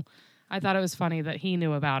 So I thought it was funny that he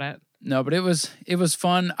knew about it. No, but it was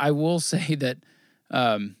fun. I will say that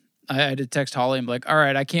I had to text Holly and be like, all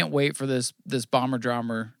right, I can't wait for this bomber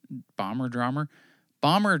drama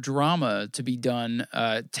to be done.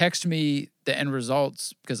 Text me the end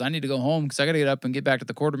results because I need to go home because I got to get up and get back to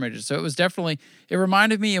the quarter midget. So it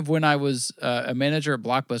reminded me of when I was a manager at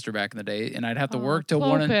Blockbuster back in the day, and I'd have to work till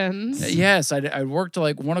 1. Yes, I'd work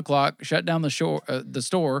till 1 o'clock, shut down the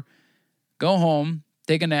store, go home,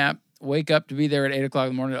 take a nap, wake up to be there at 8 o'clock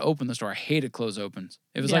in the morning to open the store. I hated close opens.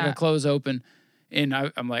 It was like a close open, and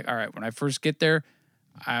I'm like, all right, when I first get there,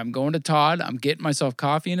 I'm going to Todd. I'm getting myself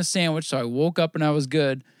coffee and a sandwich. So I woke up and I was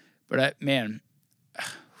good. But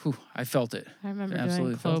I felt it. I remember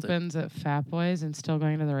doing clopens at Fat Boys and still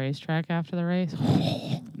going to the racetrack after the race.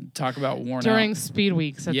 Talk about worn out. During speed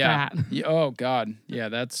weeks at that. Yeah. Oh, God. Yeah,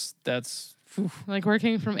 that's like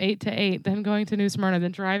working from 8 to 8, then going to New Smyrna,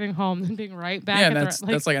 then driving home, then being right back. Yeah,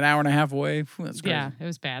 that's like an hour and a half away. That's crazy. Yeah, it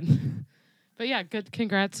was bad. But yeah, good.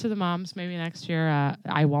 Congrats to the moms. Maybe next year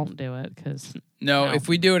I won't do it because... No, if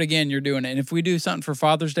we do it again, you're doing it. And if we do something for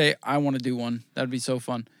Father's Day, I want to do one. That'd be so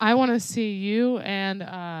fun. I want to see you and...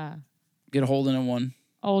 get a Holden in one.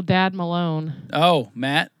 Old Dad Malone. Oh,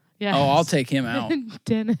 Matt? Yeah. Oh, I'll take him out.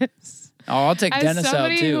 Dennis. Oh, I'll take Dennis out,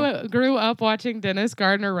 too. As somebody who grew up watching Dennis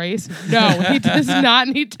Gardner race, no, he does not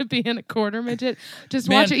need to be in a quarter midget. Just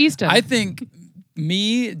watch Easton. I think...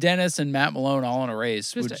 Me, Dennis, and Matt Malone all in a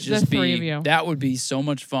race would just be... Three of you. That would be so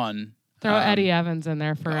much fun. Throw Eddie Evans in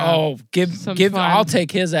there for give. I'll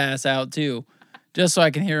take his ass out too, just so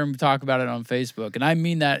I can hear him talk about it on Facebook. And I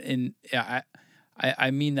mean that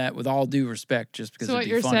I mean that with all due respect, just because. So what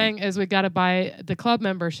you're saying is we got to buy the club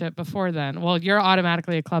membership before then. Well, you're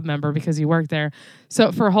automatically a club member because you work there.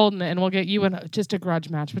 So for Holden, and we'll get you in just a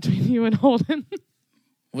grudge match between you and Holden.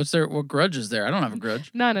 What grudge is there? I don't have a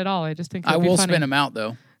grudge. None at all. I just think I will spin him out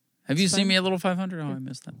though. Have you seen me at Little 500? Oh, I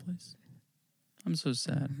missed that place. I'm so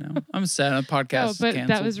sad now. I'm sad. The podcast is canceled.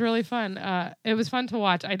 That was really fun. It was fun to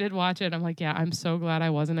watch. I did watch it. I'm like, yeah, I'm so glad I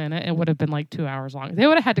wasn't in it. It would have been like 2 hours long. They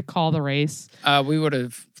would have had to call the race. We would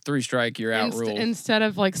have 3 strike, you're out rule. Instead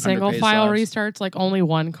of single file restarts, only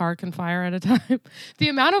one car can fire at a time. The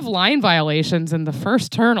amount of line violations in the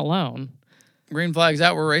first turn alone. Green flag's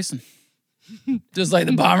out. We're racing. Just like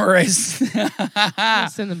the bomber race.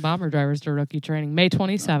 Send the bomber drivers to rookie training May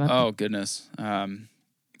 27th. Oh, goodness.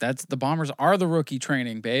 The bombers are the rookie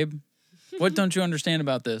training, babe. What don't you understand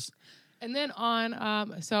about this? And then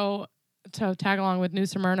on, so to tag along with New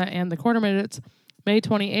Smyrna and the quarter midgets, May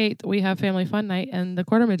 28th, we have Family Fun Night, and the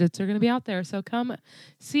quarter midgets are going to be out there. So come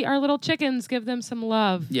see our little chickens, give them some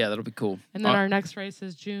love. Yeah, that'll be cool. And then our next race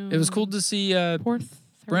is June. It was cool to see 4th,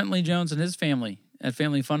 Brentley Jones and his family at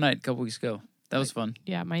Family Fun Night a couple weeks ago. That was fun.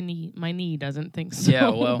 Yeah, my knee doesn't think so. Yeah,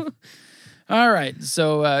 well. All right.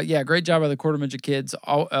 So, great job by the quarter midget kids.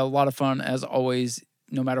 A lot of fun, as always,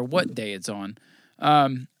 no matter what day it's on. I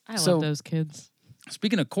love those kids.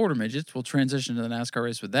 Speaking of quarter midgets, we'll transition to the NASCAR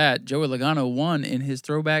race with that. Joey Logano won in his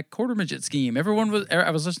throwback quarter midget scheme. I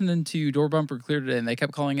was listening to Door Bumper Clear today, and they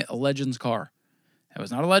kept calling it a Legends car. That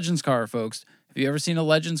was not a Legends car, folks. Have you ever seen a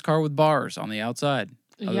Legends car with bars on the outside?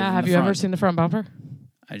 Yeah, have you ever seen the front bumper?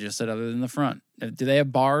 I just said other than the front. Do they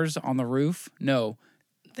have bars on the roof? No.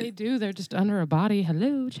 They do. They're just under a body.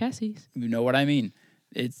 Hello, chassis. You know what I mean.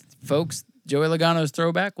 It's, folks, Joey Logano's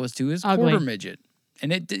throwback was to his quarter midget.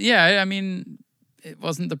 And it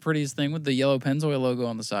wasn't the prettiest thing with the yellow Pennzoil logo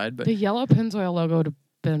on the side. But the yellow Pennzoil logo would have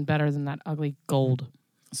been better than that ugly gold.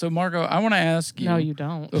 So, Margo, I want to ask you. No, you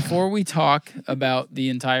don't. Before we talk about the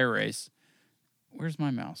entire race, where's my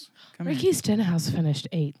mouse? Ricky Stenhouse finished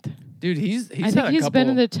 8th. Dude, he's been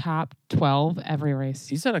in the top 12 every race.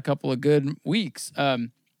 He's had a couple of good weeks.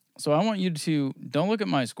 So I want you to don't look at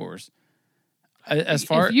my scores.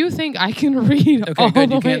 If you think I can read, okay,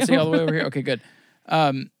 good. You can't see all the way over here. Okay, good.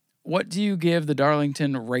 What do you give the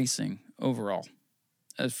Darlington racing overall?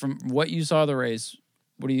 From what you saw of the race,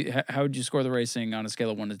 how would you score the racing on a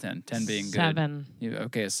scale of 1 to 10? 10 being 7. Good.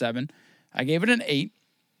 Okay, a 7. I gave it an 8.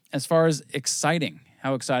 As far as exciting,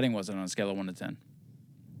 how exciting was it on a scale of 1 to 10?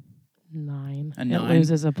 9. A 9. It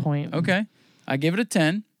loses a point. Okay, I gave it a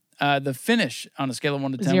 10. The finish on a scale of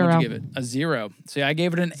 1 to 10, 0. what'd you give it? A 0. See, I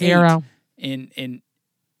gave it an 0. 8. And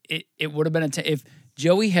it would have been a 10 if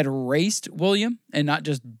Joey had raced William and not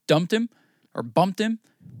just dumped him or bumped him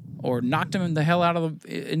or knocked him the hell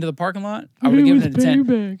into the parking lot, I would have given it a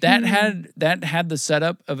 10. That had the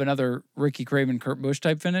setup of another Ricky Craven, Kurt Busch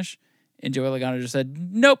type finish. And Joey Logano just said,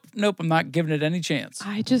 nope, I'm not giving it any chance.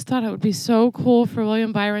 I just thought it would be so cool for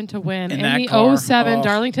William Byron to win. In the car, 07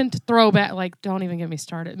 Darlington throwback, like, don't even get me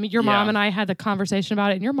started. I mean, your mom and I had the conversation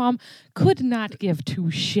about it, and your mom could not give two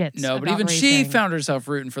shits. No, but even racing. she found herself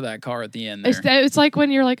rooting for that car at the end there. It's like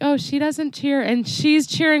when you're like, oh, she doesn't cheer, and she's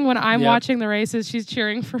cheering when I'm watching the races. She's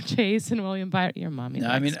cheering for Chase and William Byron. Your mommy. No,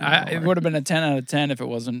 I mean, it would have been a 10 out of 10 if it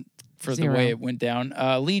wasn't for 0. The way it went down.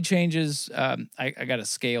 Lead changes, I got a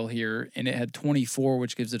scale here, and it had 24,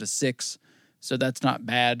 which gives it a 6. So that's not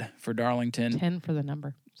bad for Darlington. 10 for the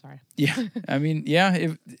number. Sorry. Yeah. I mean,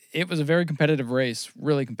 it was a very competitive race,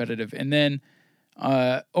 really competitive. And then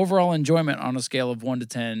overall enjoyment on a scale of 1 to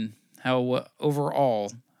 10, how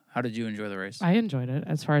did you enjoy the race? I enjoyed it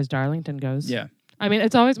as far as Darlington goes. Yeah. I mean,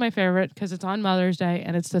 it's always my favorite because it's on Mother's Day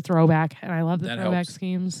and it's the throwback, and I love the throwback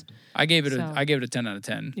schemes. I gave it a 10 out of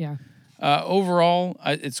 10. Yeah. Overall,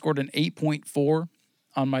 it scored an 8.4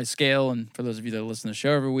 on my scale, and for those of you that listen to the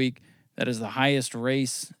show every week, that is the highest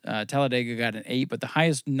race. Talladega got an 8, but the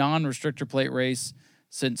highest non-restrictor plate race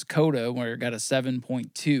since COTA, where it got a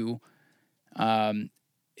 7.2.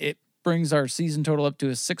 It brings our season total up to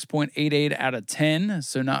a 6.88 out of 10,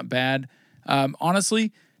 so not bad.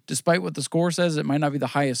 Honestly, despite what the score says, it might not be the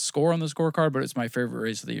highest score on the scorecard, but it's my favorite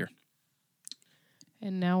race of the year.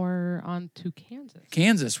 And now we're on to Kansas.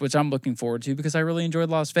 Kansas, which I'm looking forward to because I really enjoyed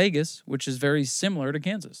Las Vegas, which is very similar to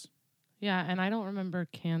Kansas. Yeah, and I don't remember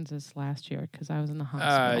Kansas last year because I was in the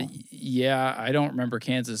hospital. Yeah, I don't remember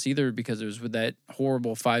Kansas either because it was with that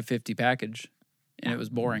horrible 550 package, and it was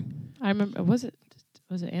boring. I remember, was it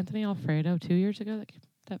Anthony Alfredo 2 years ago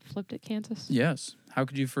that flipped at Kansas? Yes. How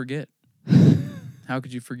could you forget? How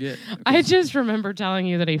could you forget? I just remember telling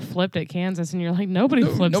you that he flipped at Kansas, and you're like, nobody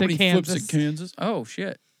flips at Kansas. Oh,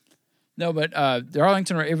 shit. No, but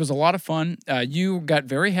Darlington, it was a lot of fun. You got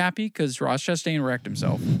very happy because Ross Chastain wrecked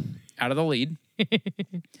himself out of the lead.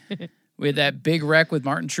 We had that big wreck with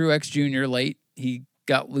Martin Truex Jr. late. He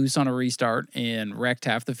got loose on a restart and wrecked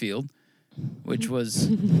half the field, which was...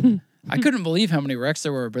 I couldn't believe how many wrecks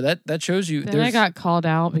there were, but that shows you. Then I got called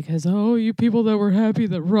out because, you people that were happy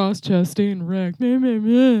that Ross Chastain wrecked. Meh, meh,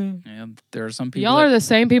 meh. Yeah, there are some people. Y'all are the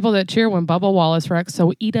same people that cheer when Bubba Wallace wrecks,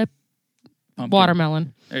 so eat a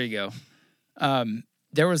watermelon. There you go.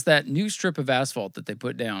 There was that new strip of asphalt that they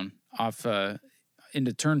put down off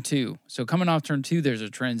into turn 2. So coming off turn 2, there's a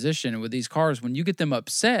transition. And with these cars, when you get them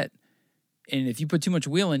upset, and if you put too much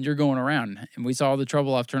wheel in, you're going around. And we saw all the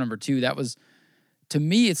trouble off turn number 2. That was... To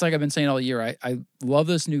me, it's like I've been saying all year. I love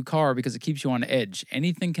this new car because it keeps you on edge.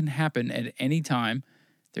 Anything can happen at any time.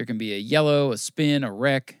 There can be a yellow, a spin, a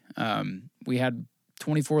wreck. We had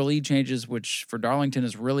 24 lead changes, which for Darlington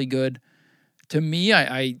is really good. To me,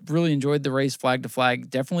 I really enjoyed the race flag to flag.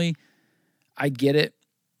 Definitely, I get it.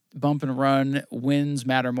 Bump and run wins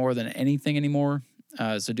matter more than anything anymore.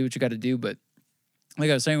 So do what you got to do. But like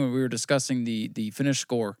I was saying when we were discussing the finish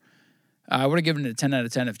score, I would have given it a 10 out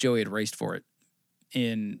of 10 if Joey had raced for it.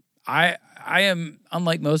 And I am,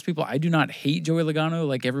 unlike most people, I do not hate Joey Logano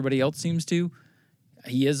like everybody else seems to.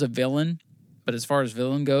 He is a villain, but as far as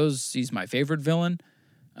villain goes, he's my favorite villain.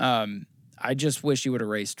 I just wish he would have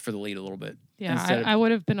raced for the lead a little bit. Yeah, I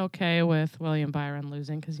would have been okay with William Byron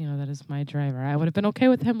losing because, that is my driver. I would have been okay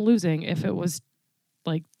with him losing if it was,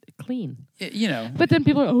 like, clean. But then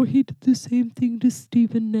people are, he did the same thing to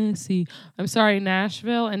Stephen Nasse. I'm sorry,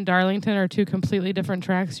 Nashville and Darlington are two completely different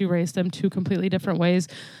tracks. You race them two completely different ways.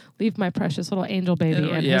 Leave my precious little angel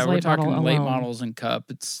baby and his late model alone. Late models and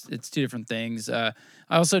Cup. It's two different things. I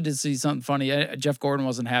also did see something funny. Jeff Gordon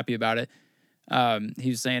wasn't happy about it. He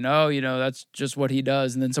was saying, that's just what he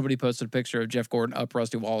does. And then somebody posted a picture of Jeff Gordon up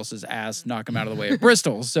Rusty Wallace's ass, knock him out of the way at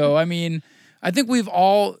Bristol. So, I mean, I think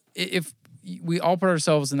if we all put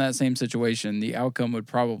ourselves in that same situation, the outcome would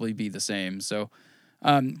probably be the same. So,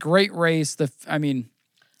 great race.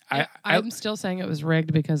 I'm still saying it was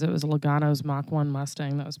rigged because it was Logano's Mach 1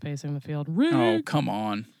 Mustang that was pacing the field. Rigged. Oh, come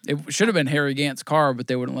on. It should have been Harry Gant's car, but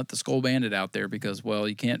they wouldn't let the Skull Bandit out there because,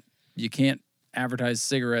 you can't advertise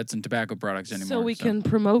cigarettes and tobacco products anymore. So we can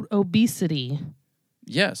promote obesity.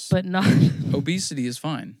 Yes. But not... Obesity is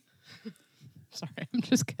fine. Sorry, I'm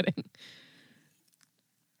just kidding.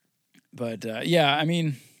 But,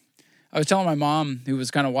 I was telling my mom, who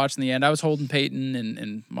was kind of watching the end, I was holding Peyton,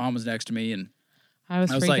 and Mom was next to me, and I was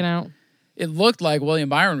freaking out. It looked like William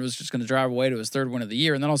Byron was just going to drive away to his third win of the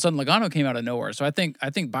year, and then all of a sudden Logano came out of nowhere. So I think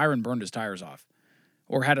Byron burned his tires off.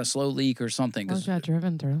 or had a slow leak or something. Or got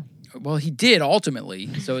driven through. Well, he did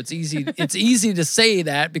ultimately, so it's easy. It's easy to say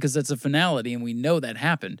that because that's a finality, and we know that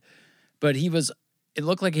happened. But he was. It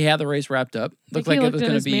looked like he had the race wrapped up. Looked like it was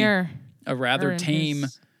going to be a rather tame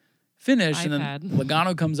finish, and then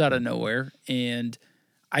Logano comes out of nowhere, and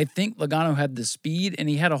I think Logano had the speed, and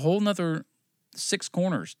he had a whole nother 6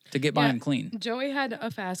 corners to get by him clean. Joey had a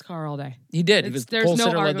fast car all day. He did. He was pole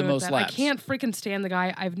sitter, led the most laps. I can't freaking stand the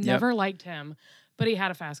guy. I've never liked him, but he had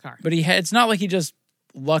a fast car. But it's not like he just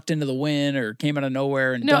lucked into the win or came out of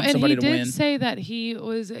nowhere and dumped somebody to win. No, and he did say that he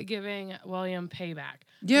was giving William payback.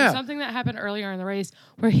 Yeah. There's something that happened earlier in the race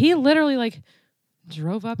where he literally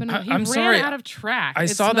drove up and he ran out of track. I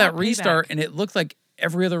saw that restart and it looked like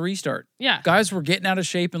every other restart. Yeah. Guys were getting out of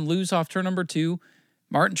shape and loose off turn number 2.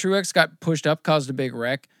 Martin Truex got pushed up, caused a big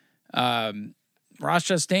wreck. Ross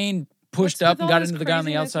Chastain pushed up and got into the guy on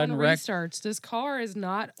the outside and wrecked. Restarts. This car is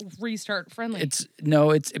not restart friendly. It's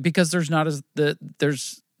because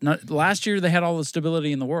last year they had all the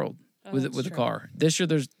stability in the world with the car. This year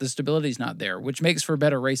the stability's not there, which makes for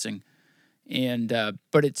better racing. And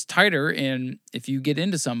but it's tighter, and if you get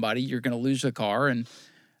into somebody, you're going to lose the car. And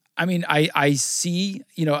I mean, I see,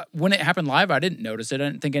 when it happened live, I didn't notice it. I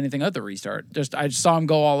didn't think anything of the restart. I just saw him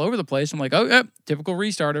go all over the place. I'm like, oh, yeah, typical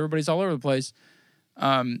restart. Everybody's all over the place.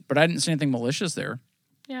 But I didn't see anything malicious there.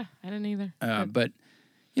 Yeah, I didn't either. But,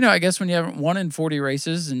 I guess when you have 1 in 40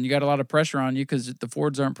 races and you got a lot of pressure on you because the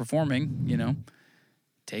Fords aren't performing,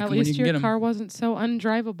 take them when you can get them. At least your car wasn't so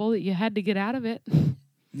undrivable that you had to get out of it.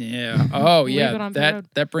 Yeah. Oh, yeah.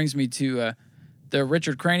 That brings me to the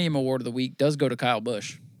Richard Cranium Award of the week does go to Kyle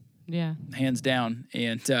Busch. Yeah. Hands down.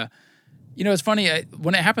 And, it's funny.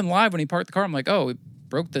 When it happened live, when he parked the car, I'm like, oh, it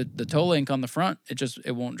broke the toe link on the front.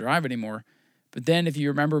 It won't drive anymore. But then if you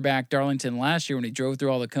remember back Darlington last year when he drove through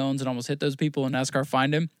all the cones and almost hit those people and NASCAR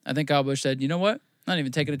fined him, I think Kyle Busch said, you know what? Not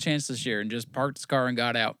even taking a chance this year, and just parked his car and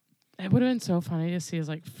got out. It would have been so funny to see his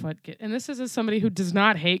foot get, and this is as somebody who does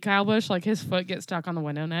not hate Kyle Busch, his foot get stuck on the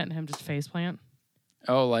window net and him just faceplant.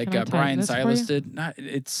 Oh, like Brian Silas did. I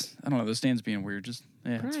don't know. The stand's being weird. Just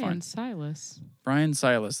it's fine. Brian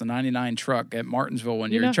Silas, the '99 truck at Martinsville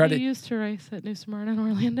one year. He used to race at New Smyrna in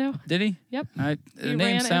Orlando. Did he? Yep. The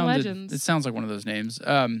name sounded. It sounds like one of those names.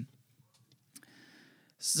 I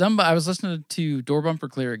was listening to Door Bumper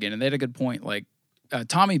Clear again, and they had a good point.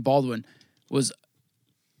 Tommy Baldwin was.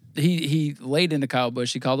 He laid into Kyle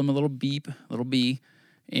Busch. He called him a little B,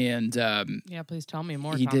 and please tell me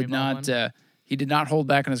more. He Tommy did Baldwin. not. He did not hold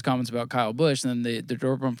back on his comments about Kyle Busch. And then the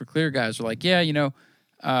Door Bumper Clear guys were like, I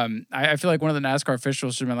feel like one of the NASCAR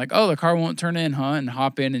officials should have been like, oh, the car won't turn in, huh? And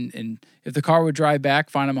hop in, and if the car would drive back,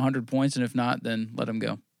 fine him 100 points, and if not, then let him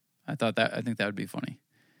go. I think that would be funny.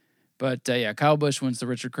 But Kyle Busch wins the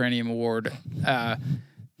Richard Cranium Award.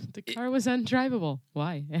 The car was undrivable.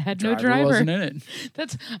 Why? It had no driver. Wasn't in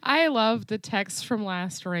it. I love the text from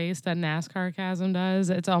last race that NASCAR Chasm does.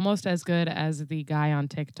 It's almost as good as the guy on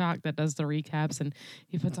TikTok that does the recaps and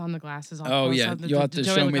he puts on the glasses. You'll have to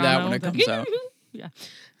show me that when it comes out. Yeah.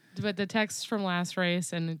 But the text from last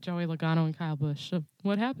race and Joey Logano and Kyle Busch. So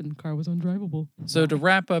what happened? Car was undrivable. So to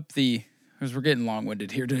wrap up because we're getting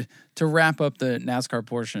long-winded here, to wrap up the NASCAR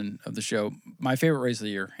portion of the show, my favorite race of the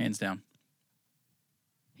year, hands down.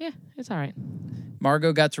 Yeah, it's all right.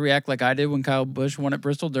 Margot got to react like I did when Kyle Busch won at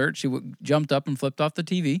Bristol Dirt. She jumped up and flipped off the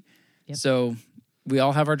TV. Yep. So we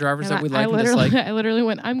all have our drivers that we like and dislike. I literally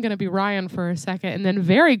went, I'm going to be Ryan for a second. And then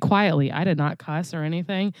very quietly, I did not cuss or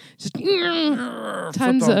anything. Just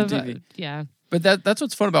tons of, yeah. But that's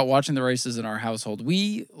what's fun about watching the races in our household.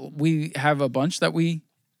 We have a bunch that we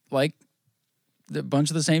like. A bunch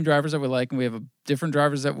of the same drivers that we like, and we have different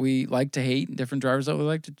drivers that we like to hate and different drivers that we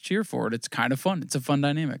like to cheer for. And it's kind of fun. It's a fun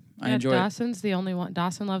dynamic. I enjoy Dawson's the only one.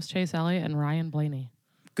 Dawson loves Chase Elliott and Ryan Blaney.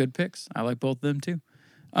 Good picks. I like both of them too.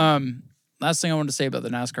 Last thing I wanted to say about the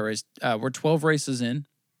NASCAR race. We're 12 races in,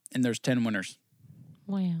 and there's 10 winners.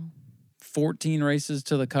 Wow. 14 races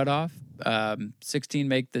to the cutoff. 16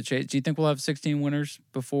 make the chase. Do you think we'll have 16 winners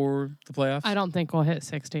before the playoffs? I don't think we'll hit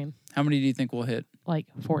 16. How many do you think we'll hit?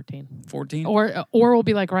 14. 14? Or we'll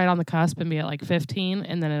be right on the cusp and be at 15,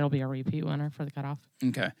 and then it'll be a repeat winner for the cutoff.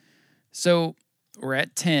 Okay. So we're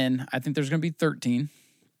at 10. I think there's going to be 13.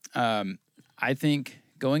 I think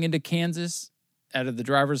going into Kansas, out of the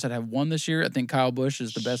drivers that have won this year, I think Kyle Busch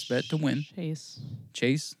is the best bet to win.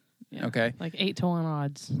 Chase? Yeah. Okay. 8-1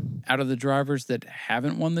 odds. Out of the drivers that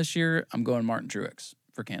haven't won this year, I'm going Martin Truex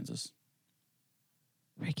for Kansas.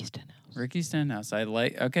 Ricky Stenhouse.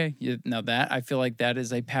 Okay. Now that, I feel like that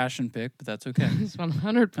is a passion pick, but that's okay. It's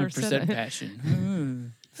 100%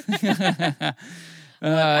 passion.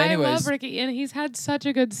 I anyways, love Ricky, and he's had such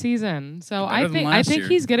a good season. So Better than last I think year.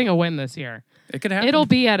 he's getting a win this year. it could happen. It'll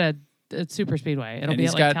be at a super speedway. It'll and be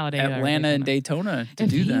he's at got Talladega, or Atlanta and Daytona to if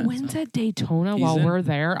do he that. wins so. at Daytona He's while in. we're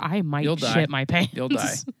there, I might You'll die. shit my pants. You'll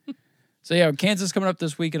die. So yeah, Kansas coming up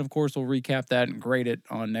this week, and of course we'll recap that and grade it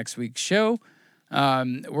on next week's show.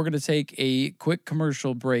 We're going to take a quick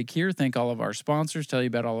commercial break here. Thank all of our sponsors. Tell you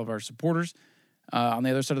about all of our supporters. On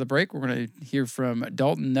the other side of the break, we're going to hear from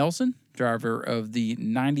Dalton Nelson, driver of the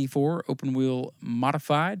 94 Open Wheel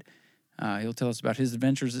Modified. He'll tell us about his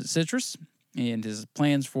adventures at Citrus and his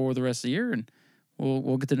plans for the rest of the year, and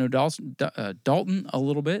we'll get to know Dalton a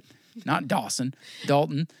little bit. Not Dawson,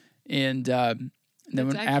 Dalton. And then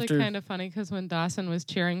It's actually kind of funny because when Dawson was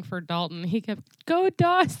cheering for Dalton, he kept, "Go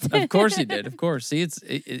Dawson!" Of course he did. Of course. See, it's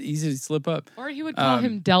easy to slip up. Or he would call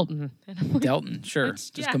him Dalton. And I'm like, Dalton, sure.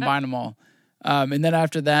 Just Combine them all. And then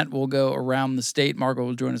after that, we'll go around the state. Margot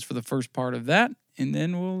will join us for the first part of that, and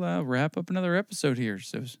then we'll wrap up another episode here.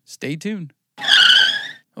 So stay tuned.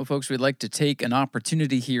 Well, folks, we'd like to take an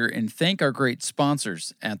opportunity here and thank our great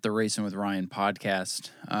sponsors at the Racing with Ryan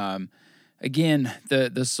podcast. Again,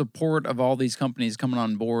 the support of all these companies coming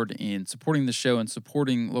on board and supporting the show and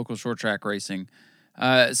supporting local short track racing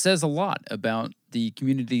says a lot about the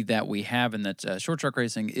community that we have, and that short track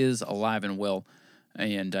racing is alive and well.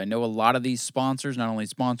 And I know a lot of these sponsors not only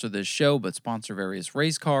sponsor this show, but sponsor various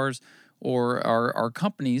race cars or are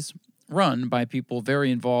companies run by people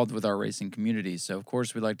very involved with our racing community. So, of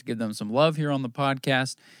course, we'd like to give them some love here on the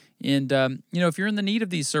podcast. And, if you're in the need of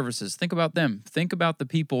these services, think about them. Think about the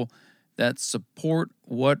people that support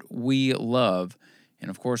what we love. And,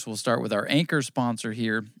 of course, we'll start with our anchor sponsor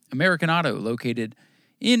here, American Auto, located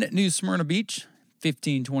in New Smyrna Beach,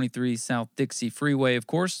 1523 South Dixie Freeway, of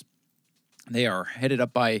course. They are headed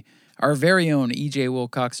up by our very own E.J.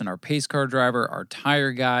 Wilcoxon, our pace car driver, our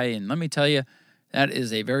tire guy. And let me tell you, that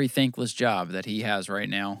is a very thankless job that he has right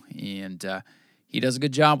now. And he does a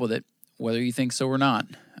good job with it, whether you think so or not.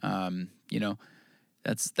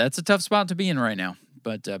 That's a tough spot to be in right now.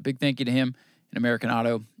 But big thank you to him and American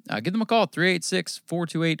Auto. Give them a call,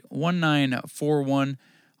 386-428-1941.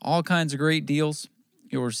 All kinds of great deals.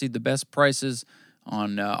 You'll receive the best prices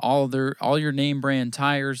on all your name brand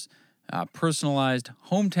tires, personalized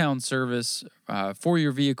hometown service for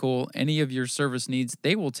your vehicle, any of your service needs.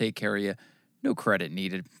 They will take care of you. No credit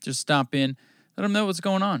needed. Just stop in, let them know what's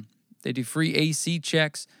going on. They do free AC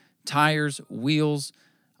checks, tires, wheels,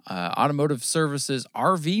 automotive services,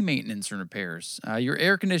 RV maintenance and repairs, your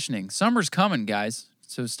air conditioning. Summer's coming, guys.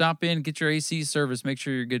 So stop in, get your AC service, make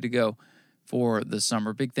sure you're good to go for the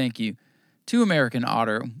summer. Big thank you to American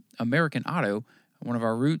Auto, one of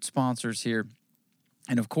our root sponsors here.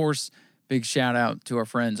 And, of course, big shout-out to our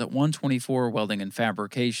friends at 124 Welding and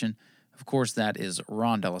Fabrication. Of course, that is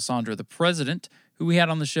Ron D'Alessandro, the president, who we had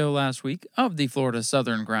on the show last week of the Florida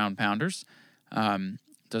Southern Ground Pounders.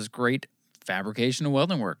 Does great fabrication and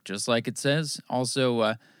welding work, just like it says.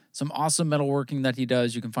 Also, some awesome metalworking that he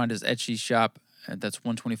does. You can find his Etsy shop. That's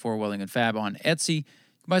 124 Welding and Fab on Etsy. You can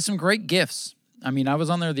buy some great gifts. I mean, I was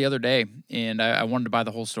on there the other day, and I wanted to buy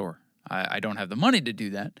the whole store. I don't have the money to do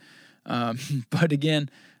that. But again,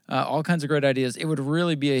 all kinds of great ideas. It would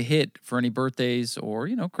really be a hit for any birthdays or,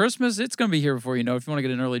 Christmas. It's going to be here before you know. If you want to get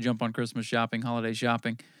an early jump on Christmas shopping, holiday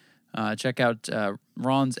shopping, check out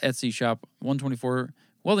Ron's Etsy shop, 124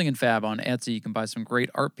 Welding and Fab on Etsy. You can buy some great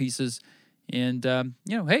art pieces. And,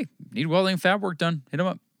 hey, need welding and fab work done, hit him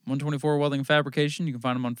up. 124 Welding and Fabrication. You can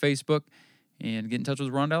find him on Facebook. And get in touch with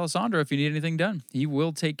Ron D'Alessandro if you need anything done. He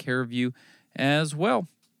will take care of you as well.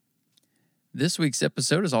 This week's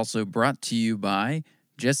episode is also brought to you by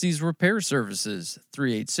Jesse's Repair Services,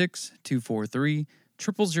 386-243-0005,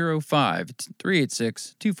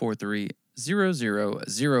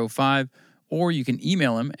 386-243-0005, or you can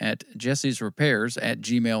email him at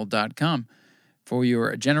jessesrepairs@gmail.com. For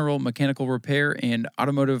your general mechanical repair and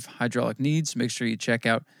automotive hydraulic needs, make sure you check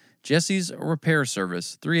out Jesse's Repair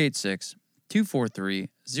Service,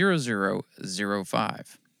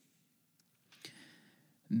 386-243-0005.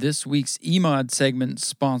 This week's EMOD segment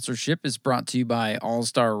sponsorship is brought to you by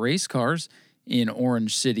All-Star Race Cars in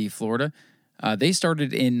Orange City, Florida. They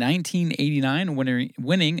started in 1989,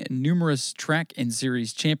 winning numerous track and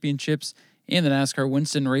series championships and the NASCAR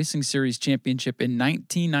Winston Racing Series Championship in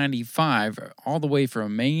 1995, all the way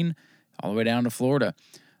from Maine, all the way down to Florida.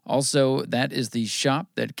 Also, that is the shop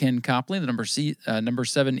that Ken Copley, the number 7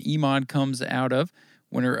 EMOD, comes out of,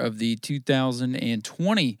 winner of the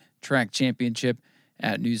 2020 track championship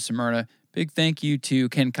at New Smyrna. Big thank you to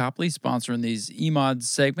Ken Copley sponsoring these EMOD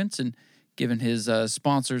segments and giving his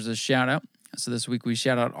sponsors a shout-out. So this week we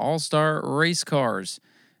shout out All-Star Race Cars.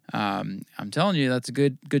 I'm telling you, that's a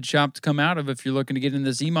good shop to come out of if you're looking to get in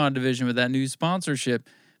this EMOD division with that new sponsorship.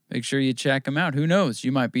 Make sure you check them out. Who knows?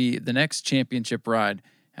 You might be the next championship ride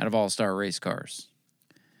out of All-Star Race Cars.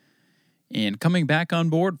 And coming back on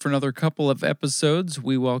board for another couple of episodes,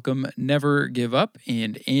 we welcome Never Give Up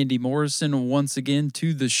and Andy Morrison once again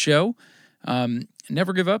to the show.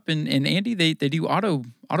 Never Give Up and Andy, they do auto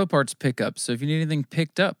parts pickups. So if you need anything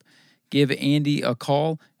picked up, give Andy a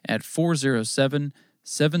call at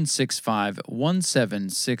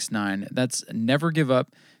 407-765-1769. That's Never Give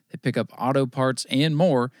Up. They pick up auto parts and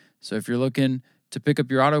more. So if you're looking to pick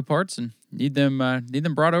up your auto parts and need them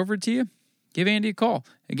brought over to you, give Andy a call.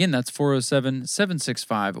 Again, that's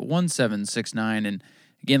 407-765-1769. And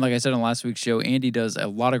again, like I said on last week's show, Andy does a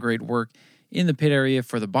lot of great work in the pit area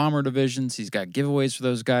for the bomber divisions. He's got giveaways for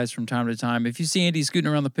those guys from time to time. If you see Andy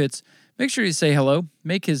scooting around the pits, make sure you say hello,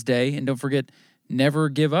 make his day, and don't forget, Never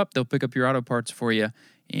Give Up. They'll pick up your auto parts for you,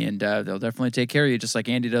 and they'll definitely take care of you, just like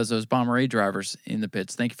Andy does those Bomber A drivers in the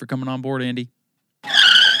pits. Thank you for coming on board, Andy.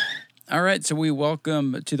 All right, so we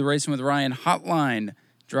welcome to the Racing with Ryan hotline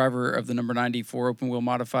driver of the number 94 Open Wheel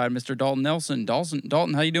Modified, Mr. Dalton Nelson.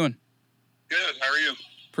 Dalton, how you doing? Good. How are you?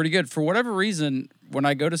 Pretty good. For whatever reason, when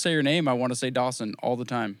I go to say your name, I want to say Dawson all the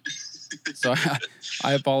time. So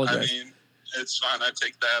I apologize. I mean, it's fine. I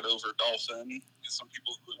take that over Dolphin. Some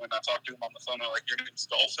people, when I talk to them on the phone, are like, "Your name's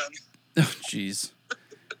Dolphin." Oh, jeez.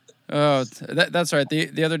 Oh, that's right.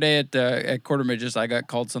 The other day at Quarter Midgets, I got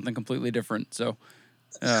called something completely different. So,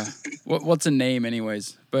 what's a name,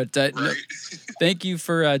 anyways? But right. No, thank you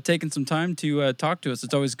for taking some time to talk to us.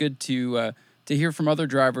 It's always good to hear from other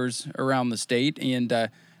drivers around the state. And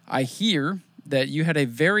I hear that you had a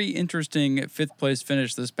very interesting fifth place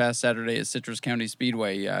finish this past Saturday at Citrus County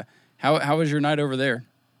Speedway. How was your night over there?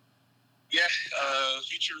 Yeah,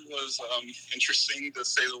 feature was interesting to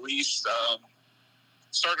say the least.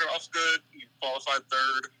 Started off good, qualified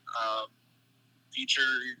third. Feature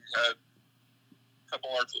had a couple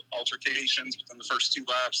altercations within the first two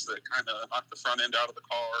laps that kind of knocked the front end out of the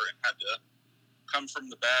car and had to come from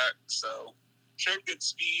the back. So showed good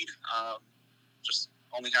speed. Just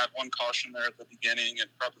only had one caution there at the beginning and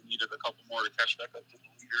probably needed a couple more to catch back up to the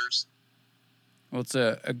leaders. Well, it's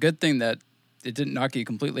a good thing that it didn't knock you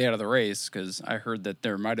completely out of the race, because I heard that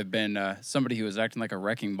there might have been somebody who was acting like a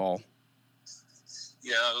wrecking ball.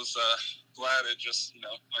 Yeah, I was glad it just,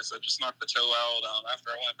 like I said, just knocked the toe out. After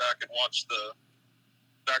I went back and watched the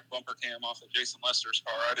back bumper cam off of Jason Lester's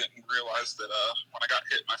car, I didn't realize that when I got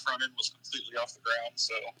hit, my front end was completely off the ground.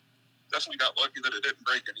 So definitely got lucky that it didn't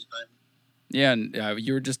break anything. Yeah, and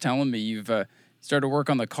you were just telling me you've started to work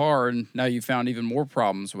on the car, and now you found even more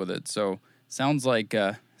problems with it. So sounds like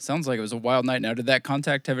it was a wild night. Now, did that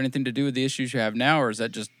contact have anything to do with the issues you have now, or is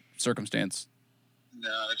that just circumstance?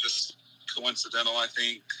 No, just coincidental, I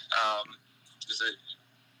think. Is it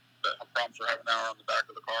a problem for having an hour on the back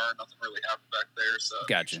of the car? Nothing really happened back there, so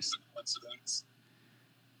gotcha. It's just a coincidence.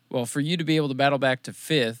 Well, for you to be able to battle back to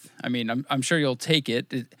fifth, I mean, I'm sure you'll take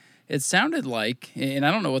it. It sounded like, and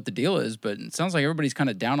I don't know what the deal is, but it sounds like everybody's kind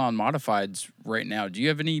of down on modifieds right now. Do you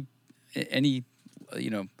have any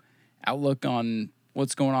outlook on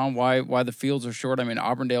what's going on, why the fields are short? I mean,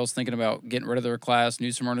 Auburndale's thinking about getting rid of their class.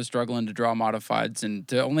 New Smyrna's struggling to draw modifieds, and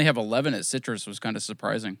to only have 11 at Citrus was kind of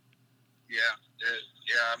surprising. Yeah,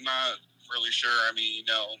 I'm not really sure. I mean,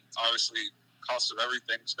 obviously, cost of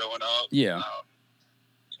everything's going up. Yeah.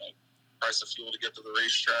 Price of fuel to get to the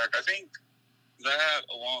racetrack. I think that,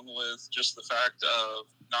 along with just the fact of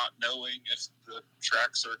not knowing if the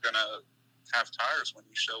tracks are going to have tires when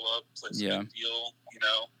you show up, plays a big deal,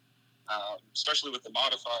 especially with the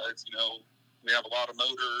modifieds. We have a lot of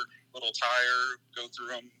motor, little tire, go through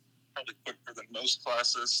them probably quicker than most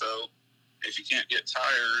classes. So if you can't get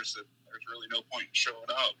tires, there's really no point in showing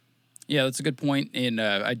up. Yeah, that's a good point. And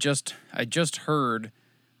I just heard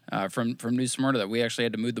from New Smyrna that we actually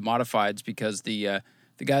had to move the modifieds because the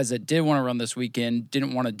guys that did want to run this weekend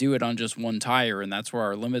didn't want to do it on just one tire, and that's where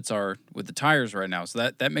our limits are with the tires right now.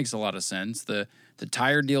 So that makes a lot of sense. The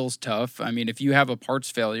tire deal's tough. I mean, if you have a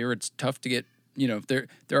parts failure, it's tough to get. There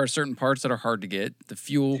are certain parts that are hard to get. The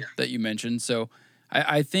fuel that you mentioned. So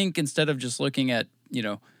I think instead of just looking at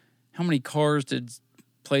how many cars did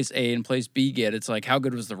place A and place B get, it's like, how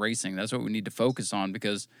good was the racing? That's what we need to focus on,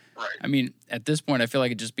 because I mean, at this point, I feel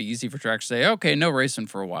like it'd just be easy for tracks to say, okay, no racing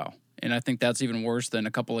for a while. And I think that's even worse than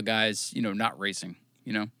a couple of guys, not racing,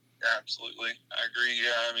 Yeah, absolutely. I agree.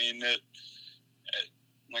 Yeah, I mean,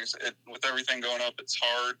 like I said, with everything going up, it's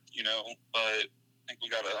hard, but I think we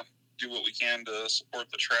got to do what we can to support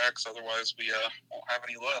the tracks. Otherwise, we won't have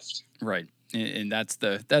any left. Right. And that's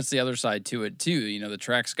the other side to it too. The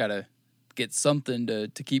tracks got to get something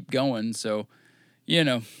to keep going. So, you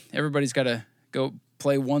know, everybody's got to go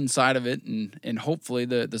play one side of it, and hopefully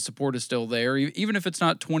the support is still there. Even if it's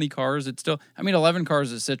not 20 cars, it's still, I mean, 11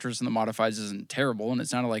 cars at Citrus and the Modifieds isn't terrible, and it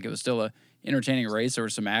sounded like it was still a entertaining race. There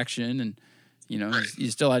was some action, and, you know, Right. you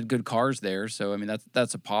still had good cars there. So, I mean,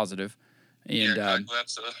 that's a positive. And, yeah,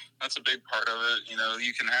 exactly. That's a big part of it. You know,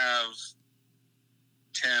 you can have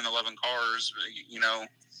 10, 11 cars, you know,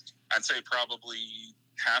 I'd say probably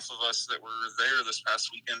half of us that were there this past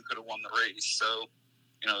weekend could have won the race. So,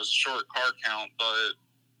 you know, it was a short car count, but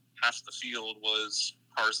half the field was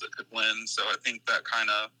cars that could win. So I think that kind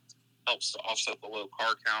of helps to offset the low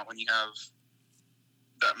car count when you have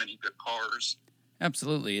that many good cars.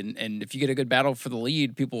 Absolutely. And if you get a good battle for the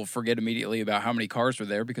lead, people will forget immediately about how many cars were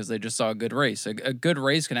there because they just saw a good race. A good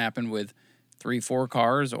race can happen with 3-4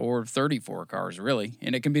 cars or 34 cars, really.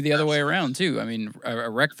 And it can be the other way around, too. I mean,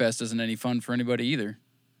 a wreck fest isn't any fun for anybody either.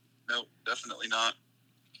 Nope, definitely not.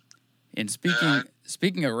 And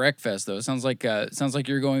speaking of wreck fest, though, it sounds like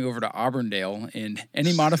you're going over to Auburndale, and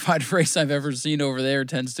any modified race I've ever seen over there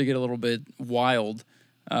tends to get a little bit wild.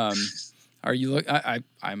 Are you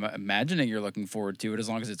I'm imagining you're looking forward to it as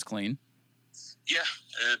long as it's clean. Yeah,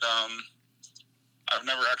 I've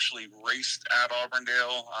never actually raced at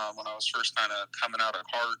Auburndale. When I was first kind of coming out of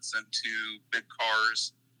karts into big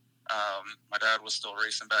cars, my dad was still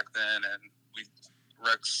racing back then, and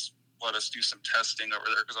Rex let us do some testing over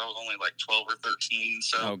there because I was only like 12 or 13.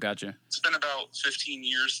 So oh, gotcha. It's been about 15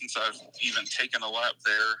 years since I've even taken a lap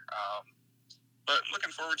there. But looking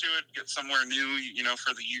forward to it, get somewhere new, you know,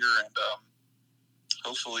 for the year, and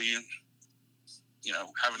hopefully, you know,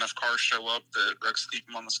 have enough cars show up that Rex keep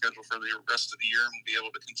them on the schedule for the rest of the year and we'll be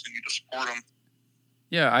able to continue to support them.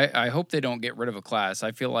 Yeah, I hope they don't get rid of a class.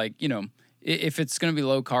 I feel like, you know, if it's going to be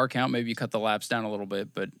low car count, maybe you cut the laps down a little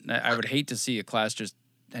bit, but I would hate to see a class just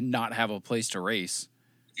not have a place to race.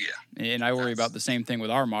 Yeah. And I worry about the same thing with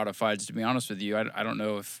our modifieds, to be honest with you. I don't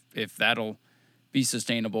know if that'll be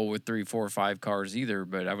sustainable with 3, 4, 5 cars either,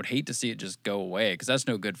 but I would hate to see it just go away because that's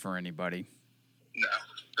no good for anybody. No,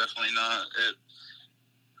 definitely not.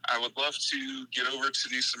 I would love to get over to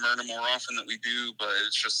New Smyrna more often than we do, but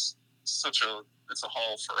it's just it's a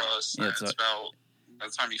haul for us. Yeah, it's about, by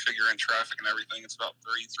the time you figure in traffic and everything, it's about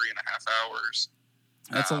 3.5 hours.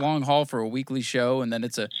 That's a long haul for a weekly show, and then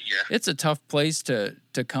it's a tough place to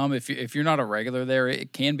come if you're not a regular there.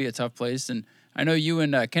 It can be a tough place, and I know you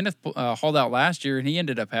and Kenneth hauled out last year, and he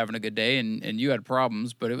ended up having a good day, and you had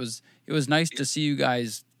problems, but it was nice to see you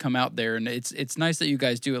guys come out there, and it's nice that you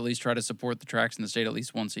guys do at least try to support the tracks in the state at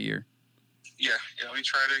least once a year. Yeah, we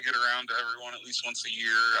try to get around to everyone at least once a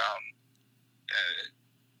year.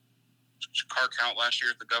 Car count last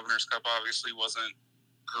year at the Governor's Cup obviously wasn't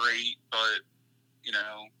great, but you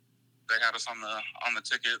know, they had us on the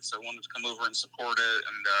ticket, so I wanted to come over and support it,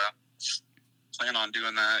 and plan on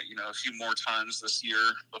doing that, you know, a few more times this year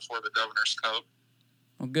before the Governor's Cup.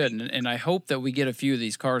 Well, good, and I hope that we get a few of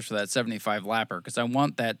these cars for that 75 lapper because I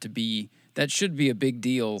want that should be a big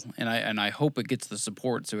deal, and I hope it gets the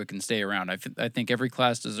support so it can stay around. I think every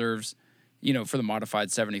class deserves, you know, for the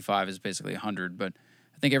modified 75 is basically 100, but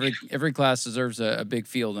I think every class deserves a big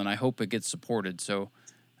field, and I hope it gets supported. So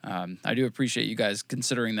I do appreciate you guys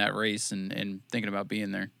considering that race and thinking about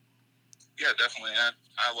being there. Yeah, definitely.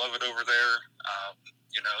 I love it over there.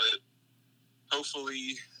 You know,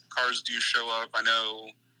 hopefully cars do show up. I know,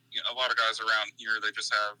 you know, a lot of guys around here, they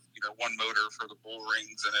just have, you know, one motor for the bull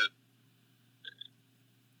rings, and it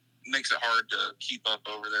makes it hard to keep up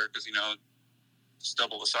over there because, you know, it's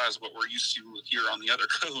double the size of what we're used to here on the other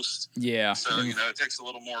coast. Yeah. So, you know, it takes a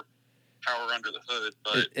little more power under the hood,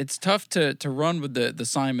 but it's tough to run with the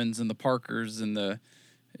Simons and the Parkers and the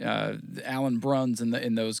Alan Bruns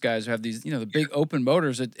and those guys who have these, you know, the big open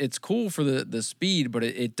motors. It's cool for the speed, but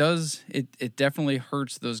it definitely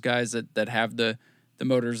hurts those guys that have the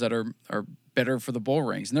motors that are better for the bull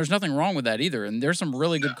rings. And there's nothing wrong with that either. And there's some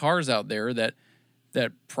really good cars out there that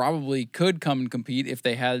probably could come and compete if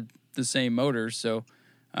they had the same motors. So,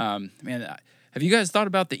 man, have you guys thought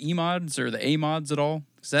about the E-mods or the A-mods at all?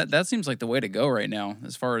 Because that seems like the way to go right now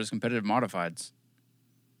as far as competitive modifieds.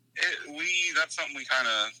 That's something we kind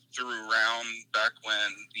of threw around back when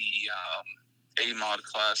the A-mod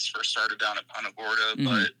class first started down at Punta Gorda,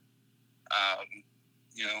 but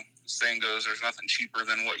you know, saying goes, there's nothing cheaper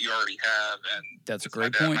than what you already have, and that's a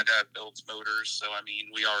great point. My dad builds motors, so I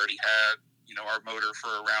mean, we already had, you know, our motor for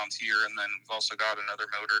around here, and then we've also got another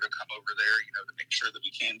motor to come over there, you know, to make sure that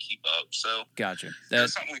we can keep up. So gotcha.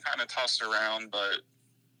 That's something we kind of tossed around, but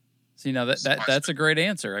See, now that's a great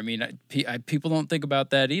answer. I mean, people don't think about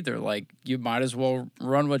that either. Like, you might as well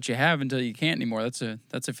run what you have until you can't anymore. That's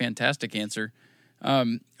a fantastic answer.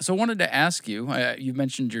 So I wanted to ask you, you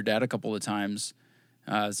mentioned your dad a couple of times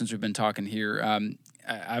since we've been talking here.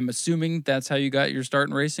 I'm assuming that's how you got your start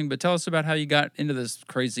in racing, but tell us about how you got into this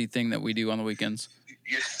crazy thing that we do on the weekends.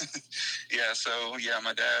 Yeah. So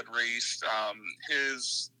my dad raced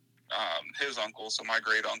his uncle, so my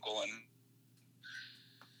great uncle, and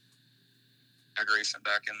racing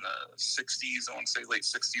back in the 60s. I want to say late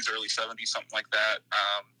 60s, early 70s, something like that.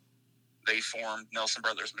 They formed Nelson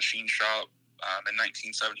Brothers Machine Shop in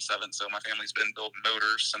 1977. So my family's been building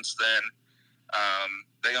motors since then.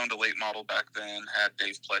 They owned a late model back then, had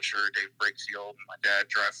Dave Pletcher, Dave Brakefield, and my dad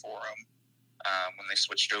drive for them when they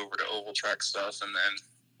switched over to oval track stuff. And then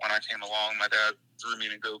when I came along, my dad threw me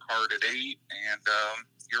in a go-kart at 8, and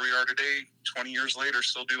here we are today, 20 years later,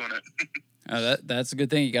 still doing it. That's a good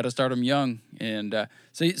thing. You got to start them young. And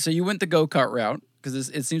so you went the go-kart route, because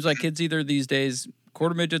it seems like kids either these days,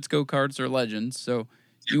 quarter midgets, go-karts, or legends. So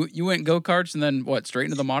you went go-karts and then what, straight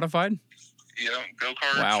into the modified? Yeah,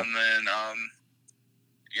 go-karts. Wow. And then,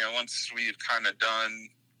 once we had kind of done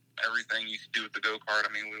everything you could do with the go-kart,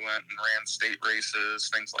 I mean, we went and ran state races,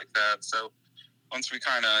 things like that. So once we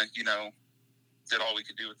kind of, did all we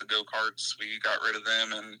could do with the go-karts, we got rid of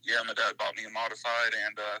them. And my dad bought me a modified.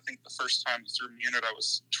 And I think the first time he threw me in it, I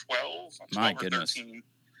was 12 My or goodness. 13.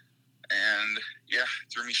 And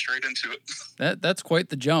threw me straight into it. That's quite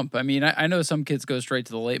the jump. I mean, I know some kids go straight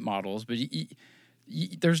to the late models, but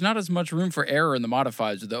there's not as much room for error in the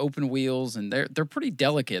modifieds with the open wheels, and they're pretty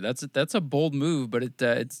delicate. That's a bold move, but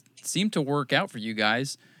it seemed to work out for you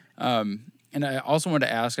guys. And I also wanted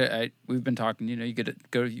to ask, we've been talking,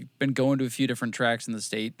 you've been going to a few different tracks in the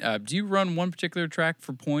state. Do you run one particular track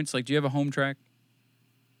for points? Like, do you have a home track?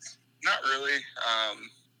 Not really.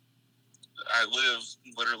 I live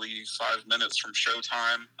literally 5 minutes from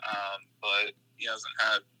showtime, but he hasn't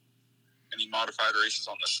had any modified races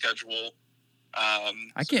on the schedule.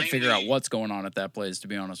 I can't figure out what's going on at that place, to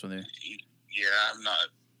be honest with you. Yeah, I'm not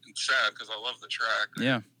sad because I love the track.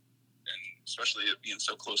 Yeah. And especially it being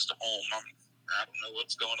so close to home. I don't know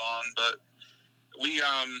what's going on, but we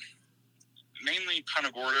mainly Punta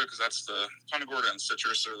Gorda, because that's the Punta Gorda and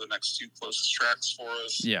Citrus are the next two closest tracks for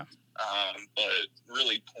us. Yeah. But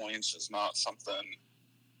really points is not something,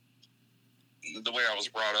 the way I was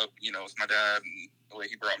brought up, with my dad, and the way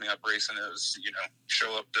he brought me up racing is,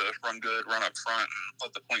 show up to run good, run up front, and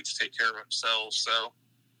let the points take care of themselves. So,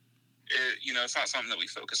 it's not something that we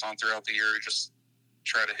focus on throughout the year. Just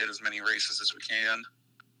try to hit as many races as we can.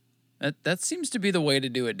 That seems to be the way to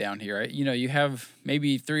do it down here. Right? You have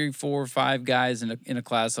maybe 3, 4, 5 guys in a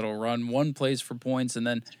class that'll run one place for points, and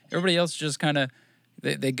then everybody else just kind of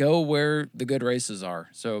they go where the good races are.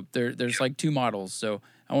 So there's like 2 models. So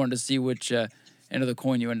I wanted to see which end of the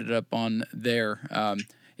coin you ended up on there.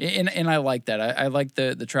 And I like that. I like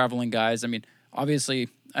the traveling guys. I mean, obviously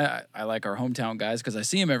I like our hometown guys because I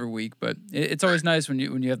see them every week. But it's always nice when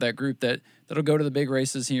you have that group that'll go to the big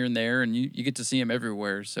races here and there, and you get to see them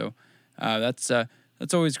everywhere. So that's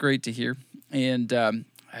always great to hear. And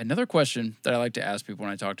another question that I like to ask people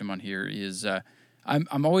when I talk to them on here is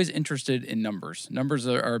I'm always interested in numbers. Numbers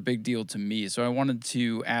are a big deal to me. So I wanted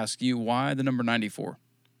to ask you, why the number 94?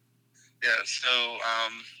 Yeah, so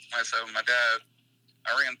like I said, with my dad,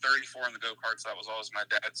 I ran 34 in the go-karts. That was always my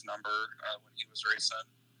dad's number when he was racing.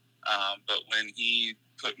 But when he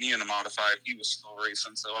put me in a modified, he was still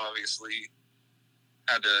racing. So obviously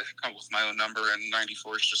had to come up with my own number, and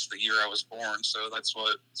 94 is just the year I was born. So that's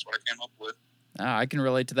what I came up with. I can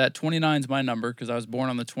relate to that. 29 is my number because I was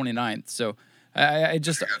born on the 29th. So I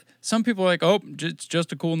just, some people are like, oh, it's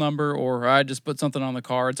just a cool number, or I just put something on the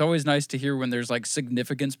car. It's always nice to hear when there's like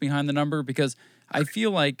significance behind the number, because I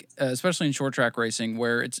feel like, especially in short track racing,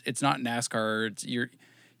 where it's not NASCAR,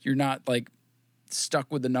 you're not like stuck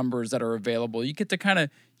with the numbers that are available. You get to kind of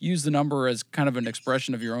use the number as kind of an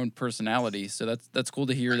expression of your own personality. So that's cool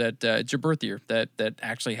to hear that it's your birth year that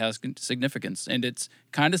actually has significance, and it's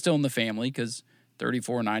kind of still in the family because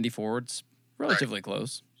 34, 94, it's relatively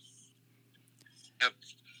close. Yep.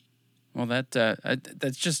 Well,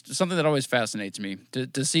 that's just something that always fascinates me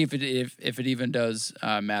to see if it even does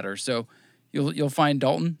matter. So you'll find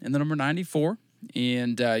Dalton in the number 94,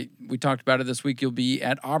 and we talked about it this week. You'll be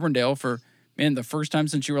at Auburndale for the first time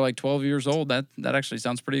since you were like 12 years old. That actually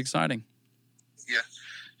sounds pretty exciting. Yeah,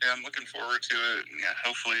 I'm looking forward to it. Yeah,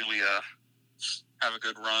 hopefully we have a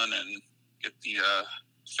good run and get the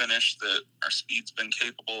finish that our speed's been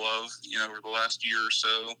capable of, over the last year or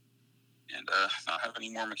so. and not have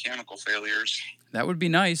any more mechanical failures. That would be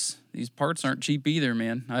nice. These parts aren't cheap either,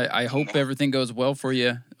 man. I hope everything goes well for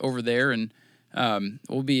you over there, and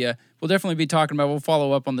we'll definitely be talking about. We'll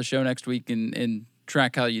follow up on the show next week and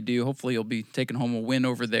track how you do. Hopefully, you'll be taking home a win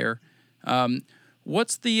over there.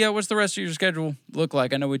 What's the rest of your schedule look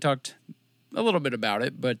like? I know we talked a little bit about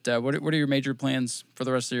it, but what are your major plans for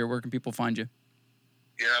the rest of the year? Where can people find you?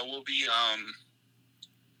 Yeah, we'll be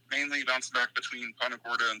mainly bouncing back between Punta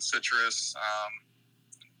Gorda and Citrus.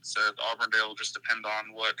 Said Auburndale will just depend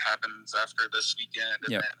on what happens after this weekend.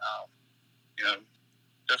 And then,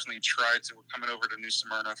 definitely we're coming over to New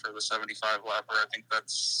Smyrna for the 75 lapper. I think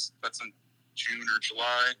that's in June or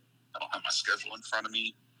July. I don't have my schedule in front of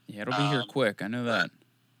me. Yeah, it'll be here quick. I know that.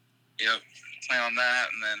 Yeah, plan on that,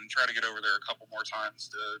 and then try to get over there a couple more times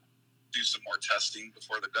to do some more testing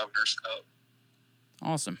before the Governor's Cup.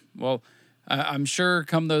 Awesome. Well, I'm sure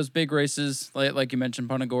come those big races, like you mentioned,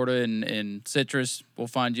 Punta Gorda and Citrus, we'll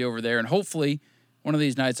find you over there. And hopefully one of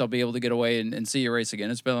these nights I'll be able to get away and see you race again.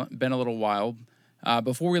 It's been a little while.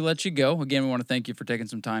 Before we let you go, again, we want to thank you for taking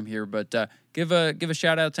some time here. But give a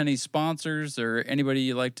shout-out to any sponsors or anybody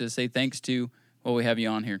you'd like to say thanks to while we have you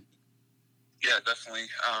on here. Yeah, definitely.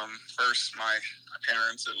 First, my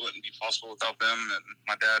parents, it wouldn't be possible without them. And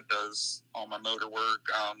my dad does all my motor work,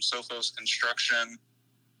 Sophos Construction,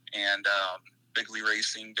 and Bigley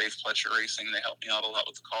Racing, Dave Fletcher Racing. They help me out a lot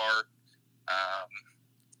with the car.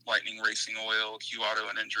 Lightning Racing Oil, Q Auto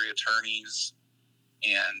and Injury Attorneys,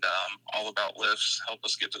 and All About Lifts help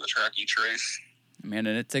us get to the track each race. Man,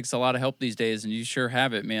 and it takes a lot of help these days, and you sure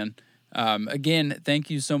have it, man. Again, thank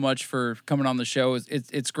you so much for coming on the show.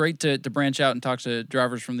 It's great to branch out and talk to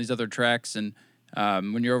drivers from these other tracks. And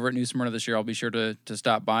when you're over at New Smyrna this year, I'll be sure to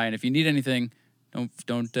stop by. And if you need anything,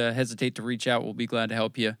 don't hesitate to reach out. We'll be glad to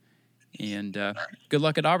help you. And good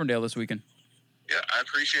luck at Auburndale this weekend. Yeah, I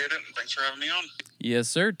appreciate it. And thanks for having me on. Yes,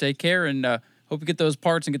 sir. Take care, and hope you get those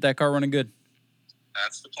parts and get that car running good.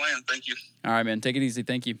 That's the plan. Thank you. All right, man. Take it easy.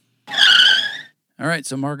 Thank you. All right,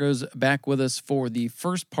 so Margot's back with us for the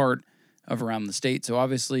first part of Around the State. So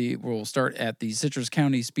obviously we'll start at the Citrus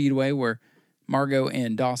County Speedway where Margot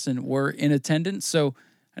and Dawson were in attendance. So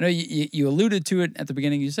I know you alluded to it at the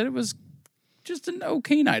beginning. You said it was just an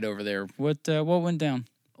okay night over there. What went down?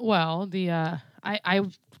 Well, I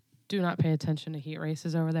do not pay attention to heat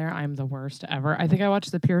races over there. I'm the worst ever. I think I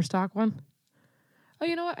watched the Pure Stock one. Oh,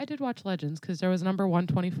 you know what? I did watch Legends because there was number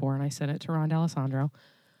 124 and I sent it to Ron D'Alessandro.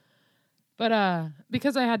 But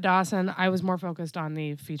because I had Dawson, I was more focused on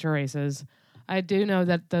the feature races. I do know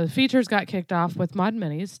that the features got kicked off with Mod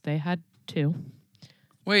Minis. They had 2.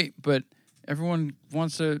 Wait, but everyone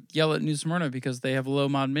wants to yell at New Smyrna because they have a low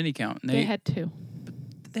Mod Mini count. They had 2.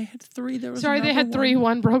 They had 3. There was Sorry, they had 3.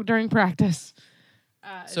 One broke during practice.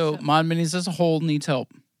 So Mod Minis as a whole needs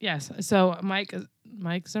help. Yes. So Mike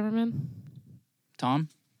Zimmerman? Tom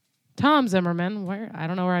Zimmerman. I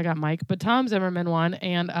don't know where I got Mike, but Tom Zimmerman won,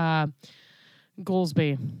 and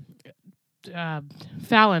Goolsby.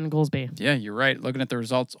 Fallon Goolsby. Yeah, you're right. Looking at the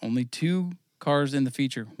results, only 2 cars in the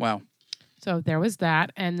feature. Wow. So there was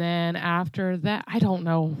that. And then after that, I don't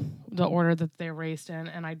know the order that they raced in,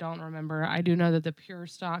 and I don't remember. I do know that the Pure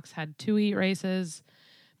Stocks had 2 heat races.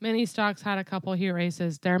 Mini Stocks had a couple heat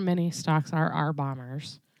races. Their Mini Stocks are our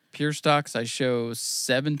bombers. Pure Stocks, I show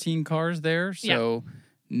 17 cars there, so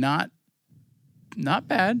not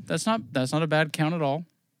bad. That's not a bad count at all.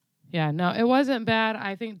 Yeah, no, it wasn't bad.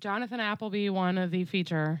 I think Jonathan Appleby won the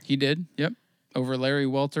feature. He did, yep. Over Larry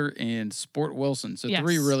Welter and Sport Wilson. So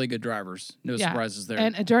 3 really good drivers. No surprises there.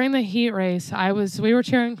 And during the heat race, we were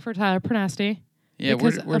cheering for Tyler Pernesti. Yeah,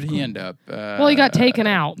 where did he end up? Well, he got taken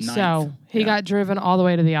out, 9th. so he got driven all the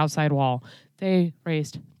way to the outside wall. They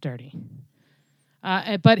raced dirty.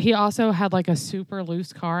 But he also had like a super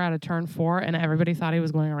loose car out of turn 4, and everybody thought he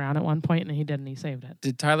was going around at one point, and he didn't. He saved it.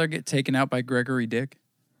 Did Tyler get taken out by Gregory Dick?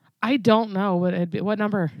 I don't know. What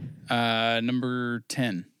number? Number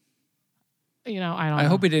 10. I don't know. I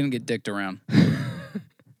hope he didn't get dicked around.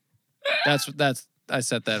 I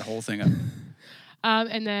set that whole thing up.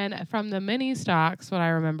 And then from the mini stocks, what I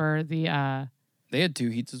remember, they had 2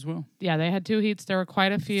 heats as well. Yeah, they had 2 heats. There were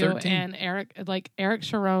quite a few. 13. And Eric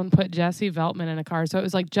Sharon put Jesse Veltman in a car. So it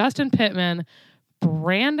was like Justin Pittman,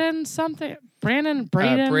 Braden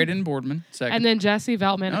Boardman, second. And then Jesse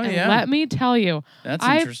Veltman. Oh, and yeah. let me tell you, that's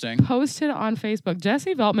interesting. I posted on Facebook,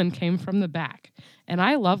 Jesse Veltman came from the back. And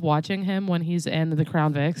I love watching him when he's in the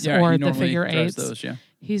Crown Vics or the figure 8s. Those, yeah.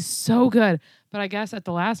 He's so good. But I guess at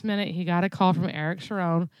the last minute, he got a call from Eric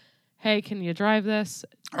Sharon. Hey, can you drive this?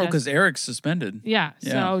 Oh, because Eric's suspended. Yeah.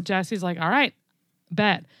 So Jesse's like, all right,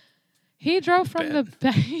 bet. He drove from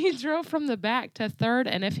he drove from the back to third,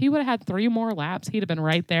 and if he would have had 3 more laps, he'd have been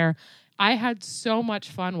right there. I had so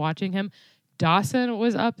much fun watching him. Dawson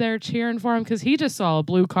was up there cheering for him because he just saw a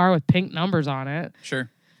blue car with pink numbers on it.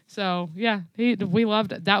 Sure. So yeah, we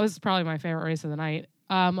loved it. That was probably my favorite race of the night.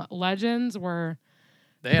 Legends were.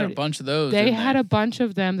 They had a bunch of those. They had a bunch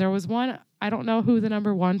of them. There was one. I don't know who the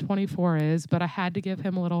number 124 is, but I had to give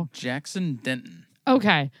him a little. Jackson Denton.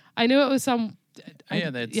 Okay, I knew it was some. They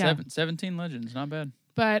had 17 legends. Not bad.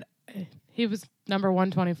 But he was number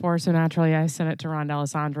 124, so naturally I sent it to Ron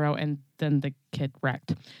D'Alessandro, and then the kid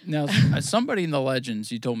wrecked. Now, somebody in the legends,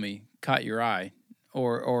 you told me, caught your eye,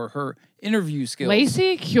 or her interview skills.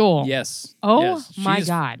 Lacey Kuehl. Yes. Oh, yes. my She's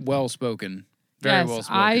God. Well-spoken. Very well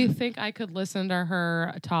spoken. I think I could listen to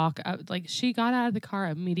her talk. Like, she got out of the car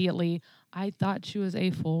immediately. I thought she was a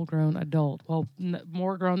full-grown adult. Well,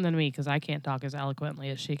 more grown than me because I can't talk as eloquently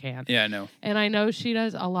as she can. Yeah, I know. And I know she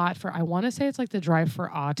does a lot for, I want to say it's like the Drive for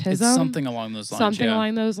Autism. It's something along those lines.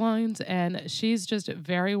 Along those lines. And she's just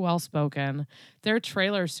very well-spoken. Their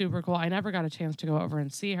trailer's super cool. I never got a chance to go over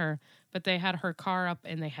and see her, but they had her car up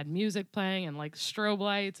and they had music playing and like strobe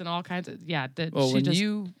lights and all kinds of,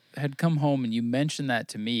 you had come home and you mentioned that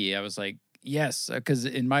to me, I was like, yes, because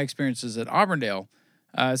in my experiences at Auburndale,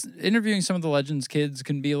 interviewing some of the Legends kids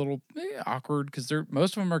can be a little awkward because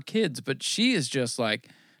most of them are kids, but she is just like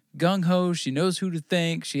gung-ho. She knows who to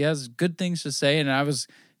thank. She has good things to say. And I was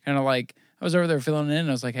kind of like, I was over there filling in and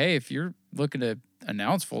I was like, hey, if you're looking to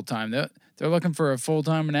announce full-time, they're looking for a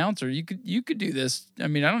full-time announcer. You could do this. I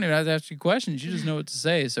mean, I don't even have to ask you questions. You just know what to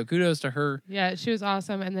say. So kudos to her. Yeah, she was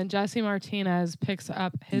awesome. And then Jesse Martinez picks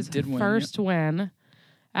up his first win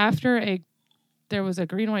after there was a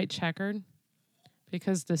green-white checkered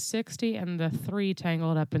because the 60 and the 3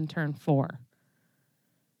 tangled up in turn 4.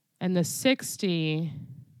 And the 60...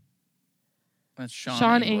 That's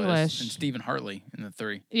Sean English and and Stephen Hartley in the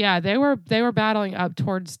 3. Yeah, they were battling up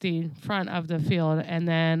towards the front of the field, and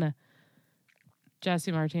then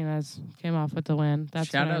Jesse Martinez came off with the win.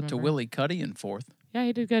 Shout out to Willie Cuddy in 4th. Yeah,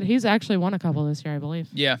 he did good. He's actually won a couple this year, I believe.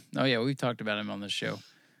 Yeah. Oh, yeah. We've talked about him on this show.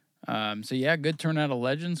 So, yeah, good turnout of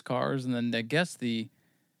Legends cars. And then I guess the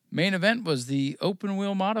main event was the open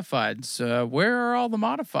wheel modifieds. Where are all the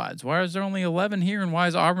modifieds? Why is there only 11 here? And why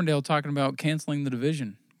is Auburndale talking about canceling the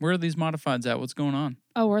division? Where are these modifieds at? What's going on?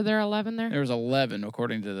 Oh, were there 11 there? There was 11,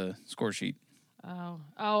 according to the score sheet. Oh,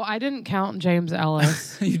 I didn't count James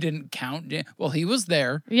Ellis. You didn't count? Well, he was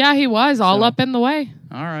there. Yeah, he was all up in the way.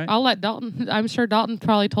 All right. I'll let Dalton. I'm sure Dalton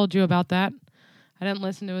probably told you about that. I didn't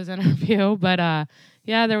listen to his interview, but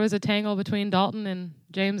yeah, there was a tangle between Dalton and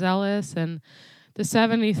James Ellis and the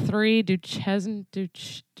 73 Duchesne.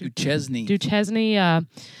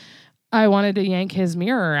 I wanted to yank his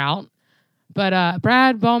mirror out. But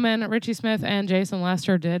Brad Bowman, Richie Smith, and Jason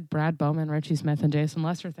Lester did Brad Bowman, Richie Smith, and Jason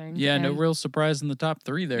Lester thing. Yeah, no real surprise in the top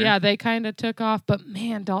 3 there. Yeah, they kind of took off, but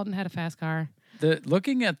man, Dalton had a fast car.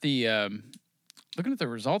 Looking at the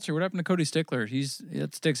results here, what happened to Cody Stickler?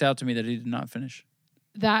 It sticks out to me that he did not finish.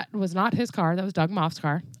 That was not his car. That was Doug Moff's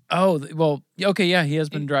car. Oh, well, okay, yeah, he has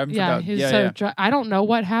been driving for Doug. I don't know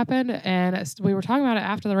what happened, and we were talking about it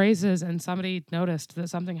after the races, and somebody noticed that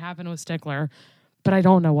something happened with Stickler, but I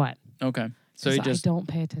don't know what. Okay. So he just I don't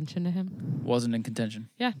pay attention to him. Wasn't in contention.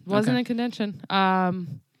 Yeah, wasn't in contention.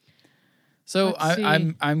 So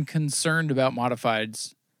I'm concerned about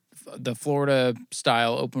modifieds, the Florida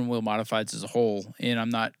style open wheel modifieds as a whole, and I'm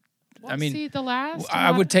not. Well, the last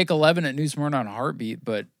I would take 11 at New Smyrna on a heartbeat,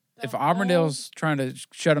 but if Auburndale's trying to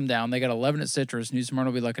shut them down, they got 11 at Citrus. New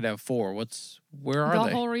Smyrna will be lucky to have 4. Where are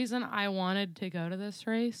they? The whole reason I wanted to go to this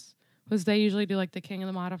race was they usually do like the King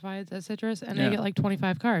of the Modifieds at Citrus, and they get like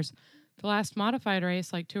 25 cars. The last modified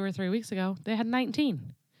race, like 2 or 3 weeks ago, they had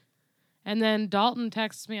 19. And then Dalton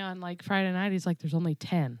texts me on like Friday night. He's like, "There's only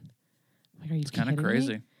 10." I'm like, are you kidding me? It's kind of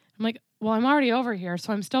crazy. I'm like, well, I'm already over here,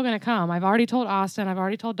 so I'm still going to come. I've already told Austin. I've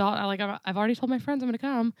already told Dalton. I've already told my friends I'm going to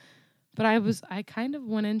come. But I kind of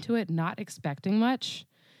went into it not expecting much.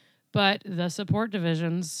 But the support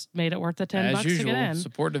divisions made it worth the $10 As usual, to get in.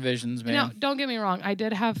 Support divisions, man. Now, don't get me wrong. I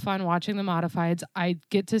did have fun watching the modifieds. I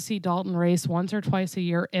get to see Dalton race once or twice a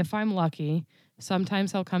year if I'm lucky.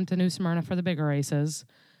 Sometimes he'll come to New Smyrna for the bigger races.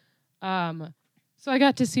 So I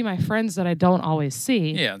got to see my friends that I don't always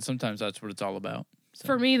see. Yeah, and sometimes that's what it's all about. So.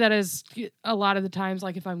 For me, that is a lot of the times,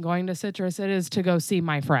 like if I'm going to Citrus, it is to go see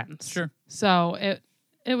my friends. Sure. So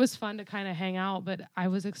it was fun to kind of hang out, but I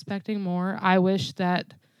was expecting more. I wish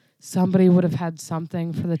that somebody would have had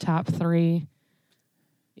something for the top 3,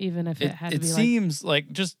 even if it had to be It seems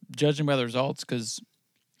like, just judging by the results, because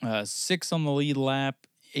 6 on the lead lap,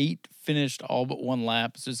 8 finished all but 1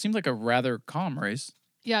 lap. So it seems like a rather calm race.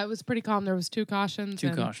 Yeah, it was pretty calm. There was 2 cautions.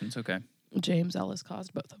 2 cautions, okay. James Ellis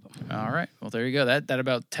caused both of them. All right. Well, there you go. That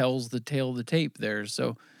about tells the tale of the tape there.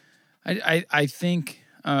 So I think,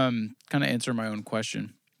 kind of answer my own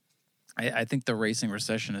question. I think the racing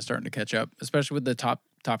recession is starting to catch up, especially with the top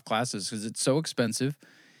classes, because it's so expensive.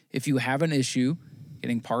 If you have an issue,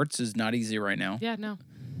 getting parts is not easy right now. Yeah, no.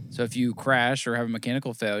 So if you crash or have a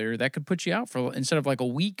mechanical failure, that could put you out for, instead of like a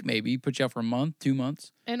week, maybe put you out for a month, 2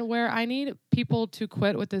 months. And where I need people to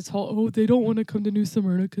quit with this whole, they don't want to come to New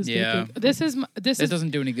Smyrna because they think this doesn't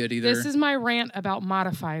do any good either. This is my rant about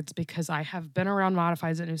modifieds, because I have been around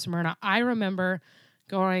modifieds at New Smyrna. I remember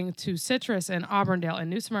going to Citrus and Auburndale and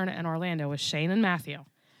New Smyrna and Orlando with Shane and Matthew.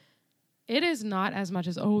 It is not as much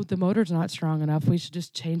as, the motor's not strong enough, we should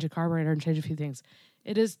just change a carburetor and change a few things.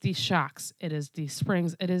 It is the shocks. It is the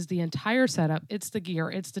springs. It is the entire setup. It's the gear.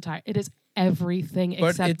 It's the tire. It is everything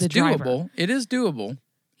except the driver. Doable. It is doable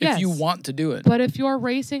if you want to do it. But if you're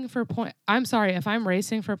racing for points, I'm sorry, if I'm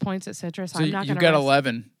racing for points at Citrus, I'm not going to. You've got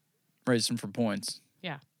 11 racing for points.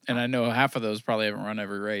 Yeah. And I know half of those probably haven't run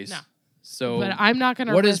every race. No. So, but I'm not going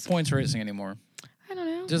to. What is points racing anymore? I don't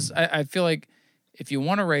know. Just I feel like if you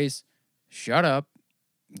want to race, shut up,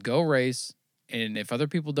 go race. And if other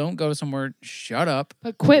people don't go somewhere, shut up.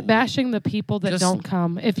 But quit bashing the people that don't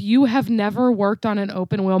come. If you have never worked on an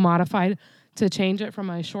open wheel modified to change it from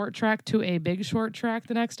a short track to a big short track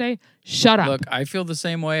the next day, shut up. Look, I feel the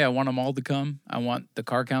same way. I want them all to come. I want the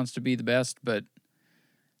car counts to be the best, but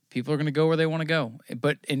people are going to go where they want to go.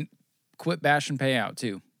 But quit bashing payout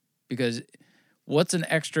too, because what's an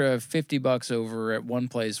extra $50 over at one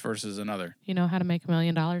place versus another? You know how to make $1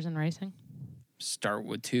 million in racing? Start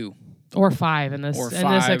with 2. Or 5 in this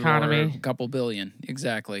economy. Or a couple billion.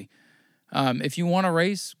 Exactly. If you want to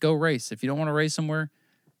race, go race. If you don't want to race somewhere,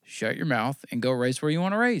 shut your mouth and go race where you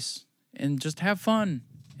want to race. And just have fun.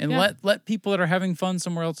 And let people that are having fun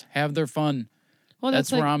somewhere else have their fun. Well,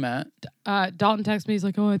 that's where I'm at. Dalton texted me. He's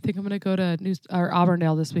like, I think I'm going to go to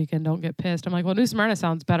Auburndale this weekend. Don't get pissed. I'm like, well, New Smyrna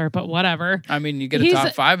sounds better, but whatever. I mean, you get a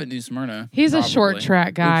top 5 at New Smyrna. He's a short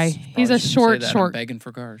track guy. He's a short. I'm begging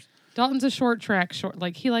for cars. Dalton's a short track,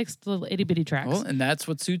 like he likes the little itty bitty tracks. Well, and that's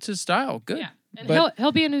what suits his style. Good. Yeah, and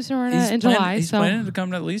he'll be in New Smyrna in July. He's planning to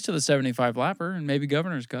come at least to the 75 lapper and maybe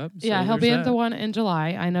Governor's Cup. So yeah, he'll be at the one in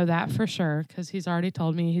July. I know that for sure because he's already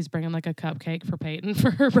told me he's bringing like a cupcake for Peyton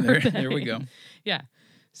for her birthday. There we go. Yeah,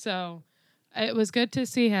 so it was good to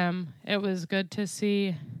see him. It was good to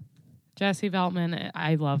see Jesse Veltman.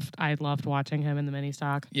 I loved watching him in the mini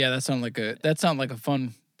stock. Yeah, that sounded like a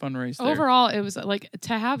fun race there. Overall, it was like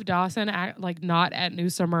to have Dawson not at New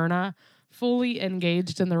Smyrna, fully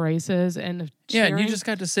engaged in the races and cheering. Yeah, and you just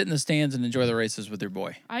got to sit in the stands and enjoy the races with your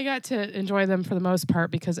boy. I got to enjoy them for the most part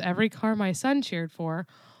because every car my son cheered for,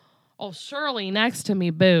 Shirley next to me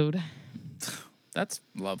booed. That's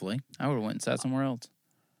lovely. I would have went and sat somewhere else.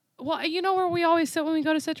 Well, you know where we always sit when we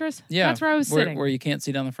go to Citrus? Yeah, that's where I was sitting. Where you can't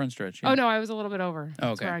see down the front stretch. Yeah. Oh no, I was a little bit over. Oh, okay.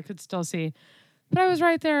 That's where I could still see. But I was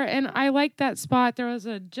right there, and I liked that spot. There was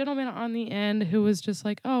a gentleman on the end who was just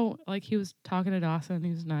like, he was talking to Dawson.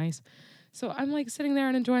 He was nice. So I'm like sitting there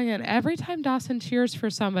and enjoying it. Every time Dawson cheers for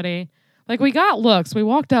somebody, like we got looks. We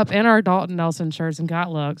walked up in our Dalton Nelson shirts and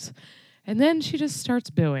got looks. And then she just starts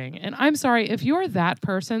booing. And I'm sorry, if you're that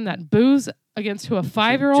person that boos against who a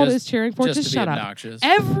 5-year-old is cheering for, just shut obnoxious. Up.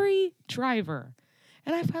 Every driver.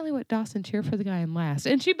 And I finally let Dawson cheer for the guy in last.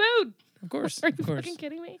 And she booed. Of course. Are you fucking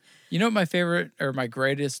kidding me? You know what my favorite or my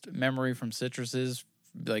greatest memory from Citrus is?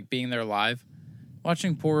 Like being there live?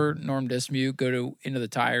 Watching poor Norm Dismute go into the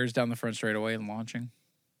tires down the front straightaway and launching.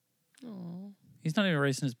 Oh. He's not even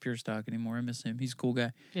racing his pure stock anymore. I miss him. He's a cool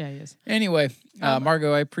guy. Yeah, he is. Anyway,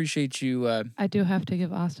 Margo, I appreciate you. I do have to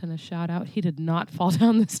give Austin a shout out. He did not fall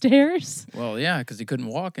down the stairs. Well, yeah, because he couldn't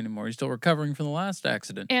walk anymore. He's still recovering from the last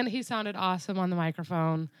accident. And he sounded awesome on the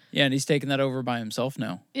microphone. Yeah, and he's taking that over by himself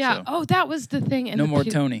now. Yeah. So. Oh, that was the thing. No more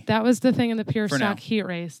Tony. That was the thing in the pure stock heat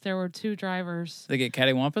race. There were 2 drivers. They get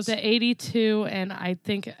cattywampus? The 82, and I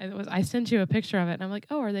think I sent you a picture of it, and I'm like,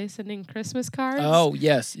 are they sending Christmas cards? Oh,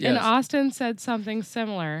 yes. And Austin said something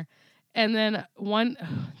similar. And then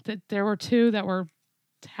there were 2 that were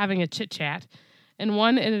having a chit-chat, and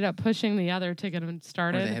one ended up pushing the other to get him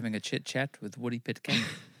started. Were they having a chit-chat with Woody Pitcat?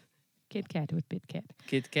 Kit Kat with Pitcat.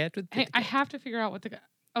 Kit Kat with Pitcat. Hey, I have to figure out what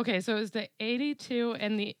okay, so it was the 82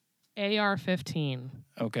 and the AR-15.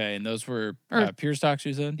 Okay, and those were pure stocks,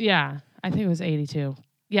 you said? Yeah, I think it was 82.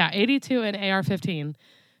 Yeah, 82 and AR-15.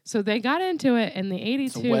 So they got into it, and the 82...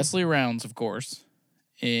 So Wesley Rounds, of course,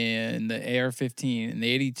 and the AR-15, and the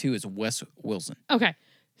 82 is Wes Wilson. Okay,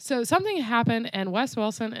 So something happened, and Wes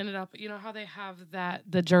Wilson ended up, you know how they have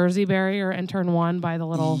the Jersey barrier in turn 1 by the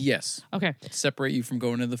little... Yes. Okay. Separate you from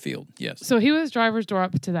going to the field. Yes. So he was driver's door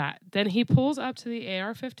up to that. Then he pulls up to the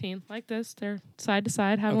AR-15 like this. They're side to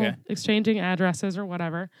side, exchanging addresses or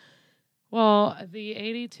whatever. Well, the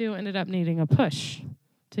 82 ended up needing a push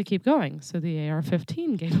to keep going. So the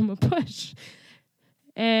AR-15 gave him a push.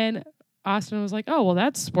 And Austin was like, oh, well,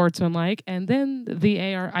 that's sportsmanlike. And then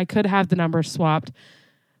I could have the numbers swapped.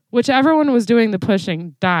 Whichever one was doing the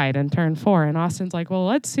pushing died in turn 4. And Austin's like, well,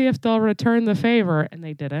 let's see if they'll return the favor. And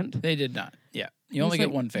they didn't. They did not. Yeah. You only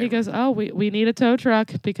get one favor. He goes, oh, we need a tow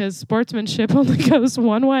truck because sportsmanship only goes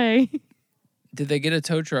one way. Did they get a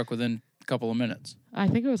tow truck within a couple of minutes? I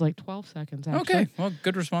think it was like 12 seconds, actually. Okay. Well,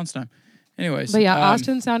 good response time. Anyways. But yeah,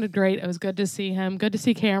 Austin sounded great. It was good to see him. Good to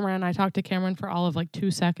see Cameron. I talked to Cameron for all of like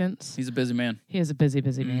 2 seconds. He's a busy man. He is a busy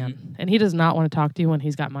man. And he does not want to talk to you when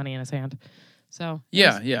he's got money in his hand. So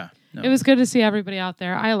yeah. No. It was good to see everybody out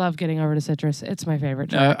there. I love getting over to Citrus. It's my favorite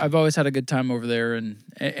track. I've always had a good time over there. And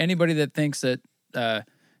anybody that thinks that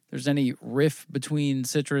there's any rift between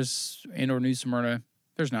Citrus and or New Smyrna,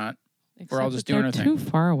 there's not. Except we're all just doing our thing. Too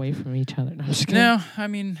far away from each other. No, I'm just kidding. No, I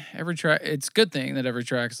mean, every track, it's a good thing that every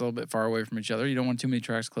track is a little bit far away from each other. You don't want too many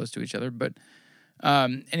tracks close to each other. But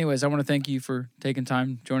anyways, I want to thank you for taking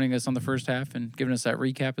time, joining us on the first half and giving us that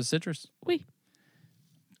recap of Citrus.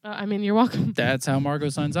 You're welcome. That's how Margot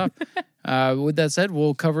signs off. With that said,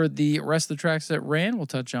 we'll cover the rest of the tracks that ran. We'll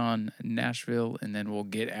touch on Nashville, and then we'll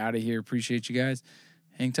get out of here. Appreciate you guys.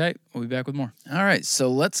 Hang tight. We'll be back with more. All right, so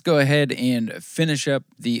let's go ahead and finish up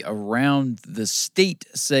the Around the State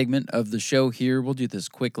segment of the show here. We'll do this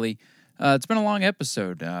quickly. It's been a long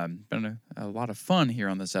episode. Been a lot of fun here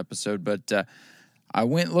on this episode, but I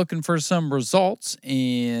went looking for some results,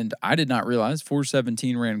 and I did not realize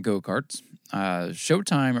 417 ran go-karts.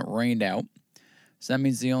 Showtime rained out. So that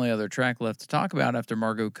means the only other track left to talk about after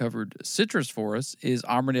Margot covered Citrus for us is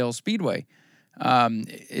Auburndale Speedway.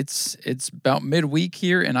 It's about midweek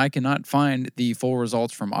here, and I cannot find the full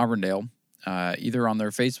results from Auburndale, either on their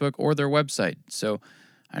Facebook or their website. So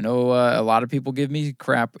I know a lot of people give me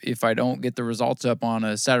crap if I don't get the results up on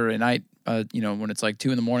a Saturday night, when it's like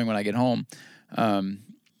 2 a.m. when I get home.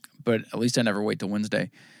 But at least I never wait till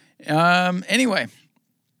Wednesday. Anyway,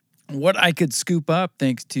 what I could scoop up,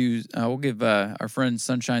 thanks to, we'll give our friend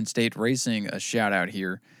Sunshine State Racing a shout out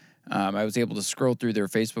here. I was able to scroll through their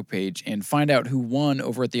Facebook page and find out who won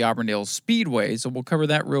over at the Auburndale Speedway. So we'll cover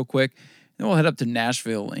that real quick. Then we'll head up to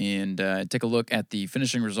Nashville and take a look at the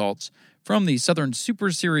finishing results from the Southern Super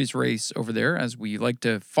Series race over there, as we like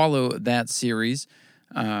to follow that series.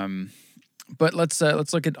 But let's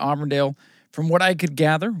look at Auburndale. From what I could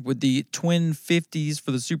gather, with the twin 50s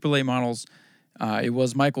for the Super Late models, it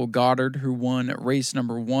was Michael Goddard who won race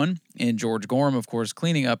number 1, and George Gorham, of course,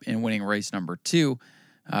 cleaning up and winning race number 2.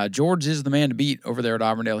 George is the man to beat over there at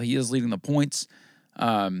Auburndale. He is leading the points.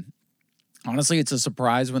 Honestly, it's a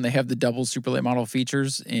surprise when they have the double super late model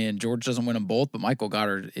features and George doesn't win them both, but Michael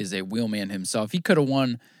Goddard is a wheelman himself. He could have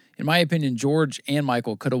won, in my opinion, George and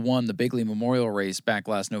Michael could have won the Bigley Memorial race back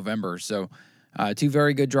last November. So 2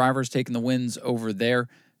 very good drivers taking the wins over there.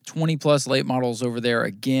 20-plus late models over there.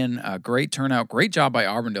 Again, great turnout. Great job by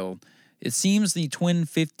Auburndale. It seems the Twin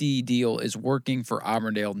 50 deal is working for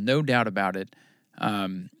Auburndale, no doubt about it.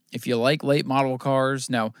 If you like late model cars,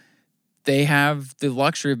 now they have the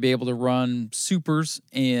luxury of being able to run supers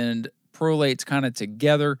and pro lates kind of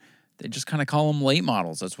together. They just kind of call them late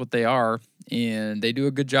models. That's what they are. And they do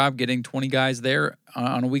a good job getting 20 guys there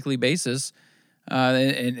on a weekly basis.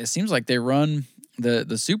 And it seems like they run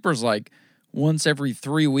the supers like once every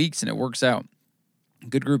 3 weeks, and it works out.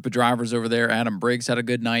 Good group of drivers over there. Adam Briggs had a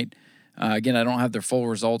good night. Again, I don't have their full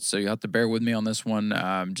results, so you have to bear with me on this one.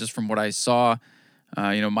 Just from what I saw,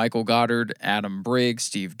 Michael Goddard, Adam Briggs,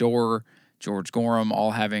 Steve Dorr, George Gorham,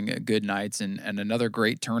 all having good nights and another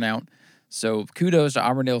great turnout. So kudos to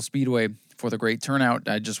Auburndale Speedway for the great turnout.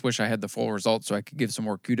 I just wish I had the full results so I could give some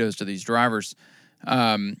more kudos to these drivers.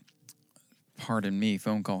 Pardon me,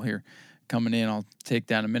 phone call here coming in. I'll take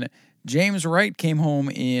that in a minute. James Wright came home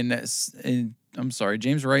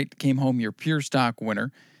James Wright came home your pure stock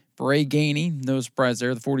winner. Bray Gainey, no surprise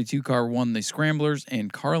there, the 42 car won the Scramblers,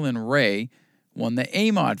 and Carlin Ray won the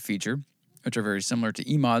A-Mod feature, which are very similar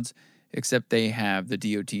to E-Mods, except they have the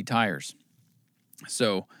DOT tires.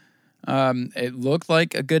 So it looked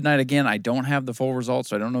like a good night. Again, I don't have the full results,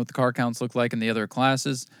 so I don't know what the car counts look like in the other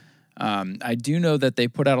classes. I do know that they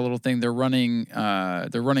put out a little thing. They're running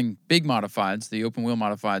big modifieds, the open wheel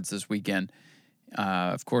modifieds this weekend.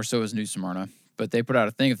 Of course, so is New Smyrna. But they put out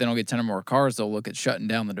a thing. If they don't get 10 or more cars, they'll look at shutting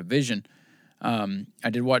down the division. I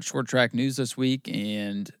did watch Short Track News this week,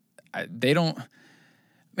 and they don't.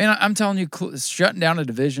 Man, I'm telling you, shutting down a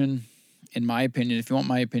division, in my opinion, if you want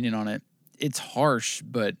my opinion on it, it's harsh.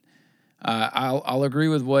 But I'll agree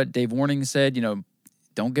with what Dave Warning said.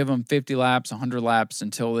 Don't give them 50 laps, 100 laps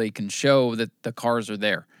until they can show that the cars are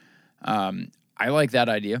there. I like that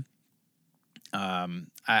idea.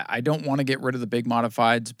 I don't want to get rid of the big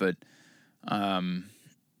modifieds, but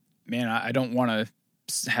man, I don't want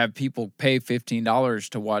to have people pay $15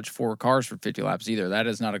 to watch 4 cars for 50 laps either. That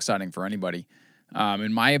is not exciting for anybody.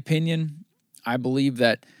 In my opinion, I believe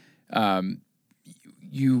that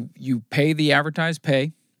you pay the advertised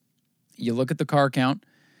pay, you look at the car count,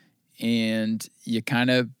 and you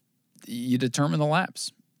determine the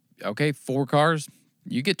laps. Okay, 4 cars,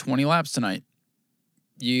 you get 20 laps tonight.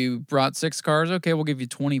 You brought 6 cars, okay, we'll give you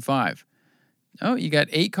 25. Oh, you got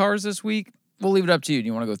 8 cars this week? We'll leave it up to you. Do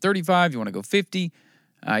you want to go 35? You want to go 50?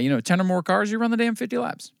 10 or more cars, you run the damn 50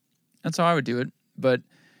 laps. That's how I would do it. But,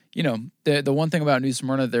 the one thing about New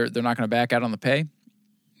Smyrna, they're not going to back out on the pay.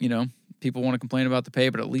 People want to complain about the pay,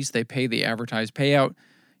 but at least they pay the advertised payout,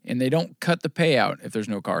 and they don't cut the payout if there's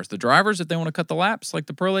no cars. The drivers, if they want to cut the laps like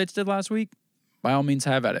the prolates did last week, by all means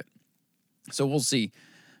have at it. So we'll see.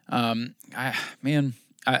 I'm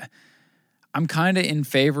kind of in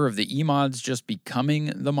favor of the E-mods just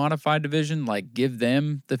becoming the modified division. Like, give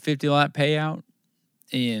them the 50-lap payout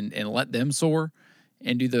and let them soar,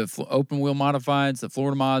 and do the open wheel modifieds, the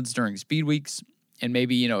Florida mods during speed weeks, and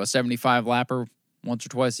maybe, a 75-lapper once or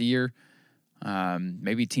twice a year.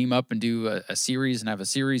 Maybe team up and do a series and have a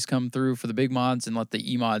series come through for the big mods and let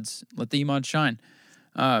the E-mods shine.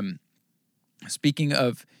 Speaking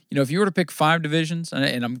of, if you were to pick 5 divisions,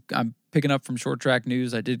 and I'm picking up from Short Track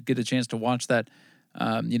News, I did get a chance to watch that.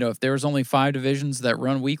 If there was only 5 divisions that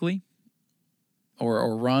run weekly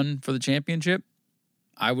or run for the championship,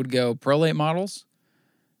 I would go Pro Late Models,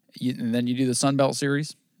 and then you do the Sunbelt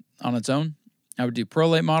Series on its own. I would do Pro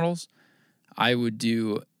Late Models. I would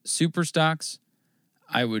do Super Stocks.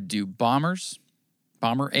 I would do Bombers,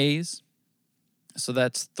 Bomber A's. So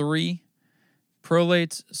that's 3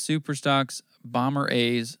 Prolates, Super Stocks, Bomber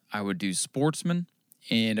A's. I would do Sportsman.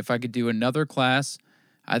 And if I could do another class,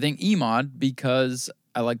 I think E-Mod, because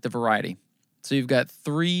I like the variety. So you've got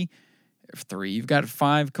you've got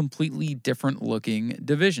 5 completely different looking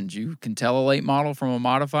divisions. You can tell a late model from a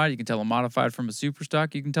modified. You can tell a modified from a super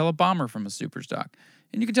stock. You can tell a bomber from a super stock.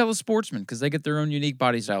 And you can tell a sportsman because they get their own unique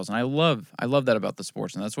body styles. And I love that about the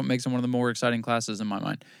sportsman. That's what makes them one of the more exciting classes in my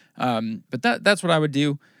mind. But that's what I would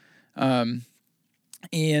do. So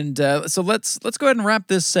let's go ahead and wrap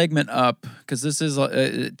this segment up because this is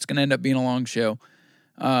it's going to end up being a long show.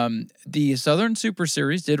 The Southern Super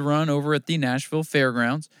Series did run over at the Nashville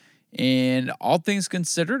Fairgrounds, and all things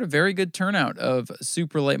considered, a very good turnout of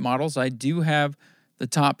super late models. I do have the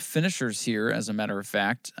top finishers here, as a matter of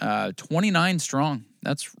fact, 29 strong.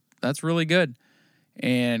 That's really good,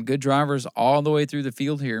 and good drivers all the way through the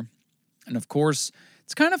field here. And of course,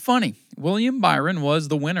 it's kind of funny. William Byron was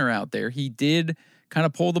the winner out there. He did kind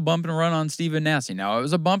of pull the bump and run on Stephen Nasse. Now, it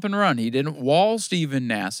was a bump and run. He didn't wall Stephen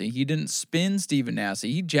Nasse. He didn't spin Stephen Nasse.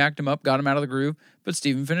 He jacked him up, got him out of the groove, but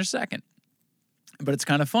Stephen finished second. But it's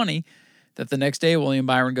kind of funny that the next day William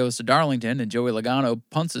Byron goes to Darlington and Joey Logano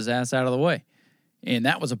punts his ass out of the way. And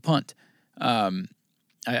that was a punt.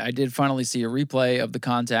 I did finally see a replay of the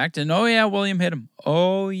contact, and oh yeah, William hit him.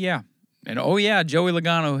 Oh yeah. And oh yeah, Joey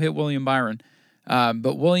Logano hit William Byron.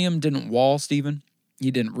 But William didn't wall Stephen.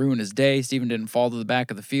 He didn't ruin his day. Stephen didn't fall to the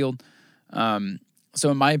back of the field.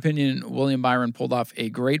 So in my opinion, William Byron pulled off a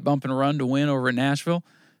great bump and run to win over at Nashville.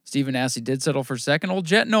 Stephen Nasse did settle for second. Old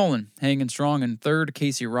Jet Nolan hanging strong in third.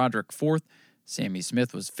 Casey Roderick fourth. Sammy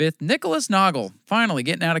Smith was fifth. Nicholas Noggle finally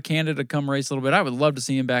getting out of Canada to come race a little bit. I would love to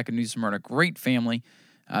see him back in New Smyrna. Great family.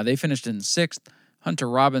 They finished in sixth. Hunter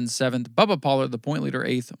Robbins seventh. Bubba Pollard, the point leader,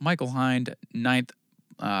 eighth. Michael Hind ninth.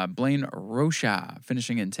 Blaine Rocha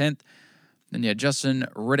finishing in 10th. Then you had Justin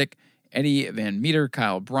Riddick, Eddie Van Meter,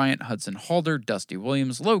 Kyle Bryant, Hudson Halder, Dusty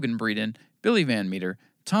Williams, Logan Breeden, Billy Van Meter,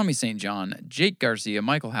 Tommy St. John, Jake Garcia,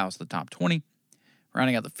 Michael House, the top 20.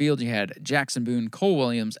 Rounding out the field, you had Jackson Boone, Cole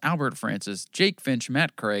Williams, Albert Francis, Jake Finch,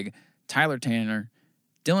 Matt Craig, Tyler Tanner,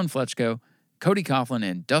 Dylan Fletchko, Cody Coughlin,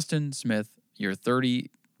 and Dustin Smith, your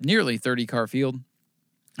nearly 30-car field.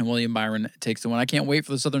 And William Byron takes the win. I can't wait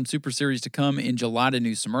for the Southern Super Series to come in July to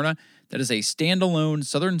New Smyrna. That is a standalone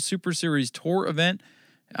Southern Super Series tour event.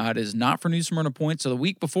 It is not for New Smyrna points. So the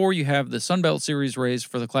week before, you have the Sunbelt Series race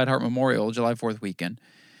for the Clyde Hart Memorial, July 4th weekend.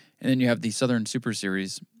 And then you have the Southern Super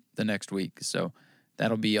Series the next week. So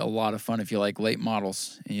that'll be a lot of fun if you like late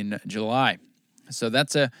models in July. So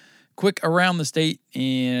that's a quick around the state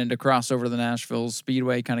and across over to the Nashville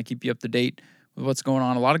Speedway, kind of keep you up to date with what's going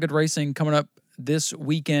on. A lot of good racing coming up this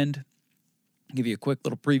weekend. I'll give you a quick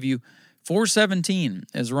little preview. 417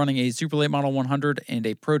 is running a Super Late Model 100 and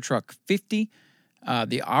a Pro Truck 50.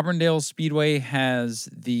 The Auburndale Speedway has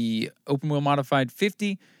the open wheel modified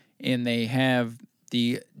 50, and they have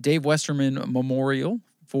the Dave Westerman Memorial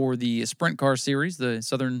for the Sprint Car Series, the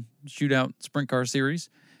Southern Shootout Sprint Car Series.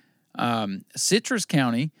 Citrus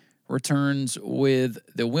County returns with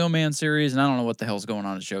the Wheelman Series, and I don't know what the hell's going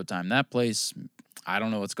on at Showtime. That place, I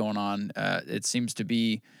don't know what's going on. It seems to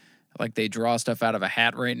be like they draw stuff out of a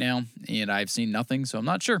hat right now, and I've seen nothing, so I'm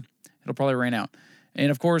not sure. It'll probably rain out.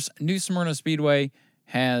 And, of course, New Smyrna Speedway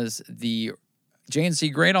has the J&C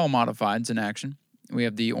Great All Modifieds in action. We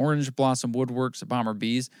have the Orange Blossom Woodworks Bomber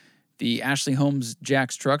Bees, the Ashley Holmes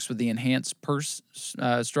Jack's Trucks with the enhanced purse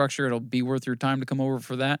structure. It'll be worth your time to come over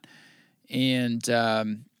for that. And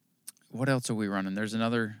what else are we running? There's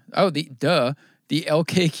another. Oh, the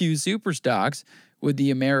LKQ Super Stocks with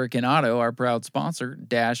the American Auto, our proud sponsor,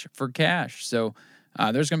 Dash for Cash. So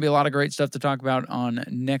there's going to be a lot of great stuff to talk about on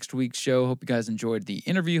next week's show. Hope you guys enjoyed the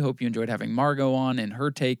interview. Hope you enjoyed having Margot on and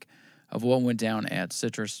her take of what went down at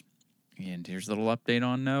Citrus. And here's a little update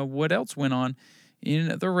on what else went on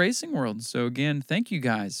in the racing world. So again, thank you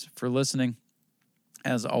guys for listening.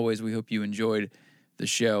 As always, we hope you enjoyed the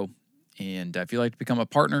show. And if you'd like to become a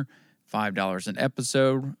partner, $5 an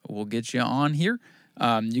episode will get you on here.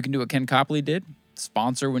 You can do what Ken Copley did.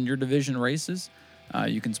 Sponsor when your division races.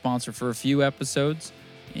 You can sponsor for a few episodes,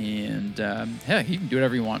 and heck, you can do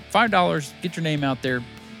whatever you want. $5, get your name out there.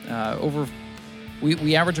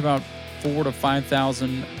 We average about 4,000 to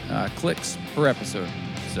 5,000 clicks per episode.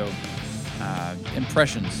 So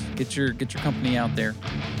impressions, get your company out there.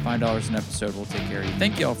 $5 an episode will take care of you.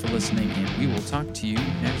 Thank you all for listening, and we will talk to you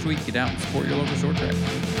next week. Get out and support your local short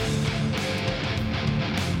track.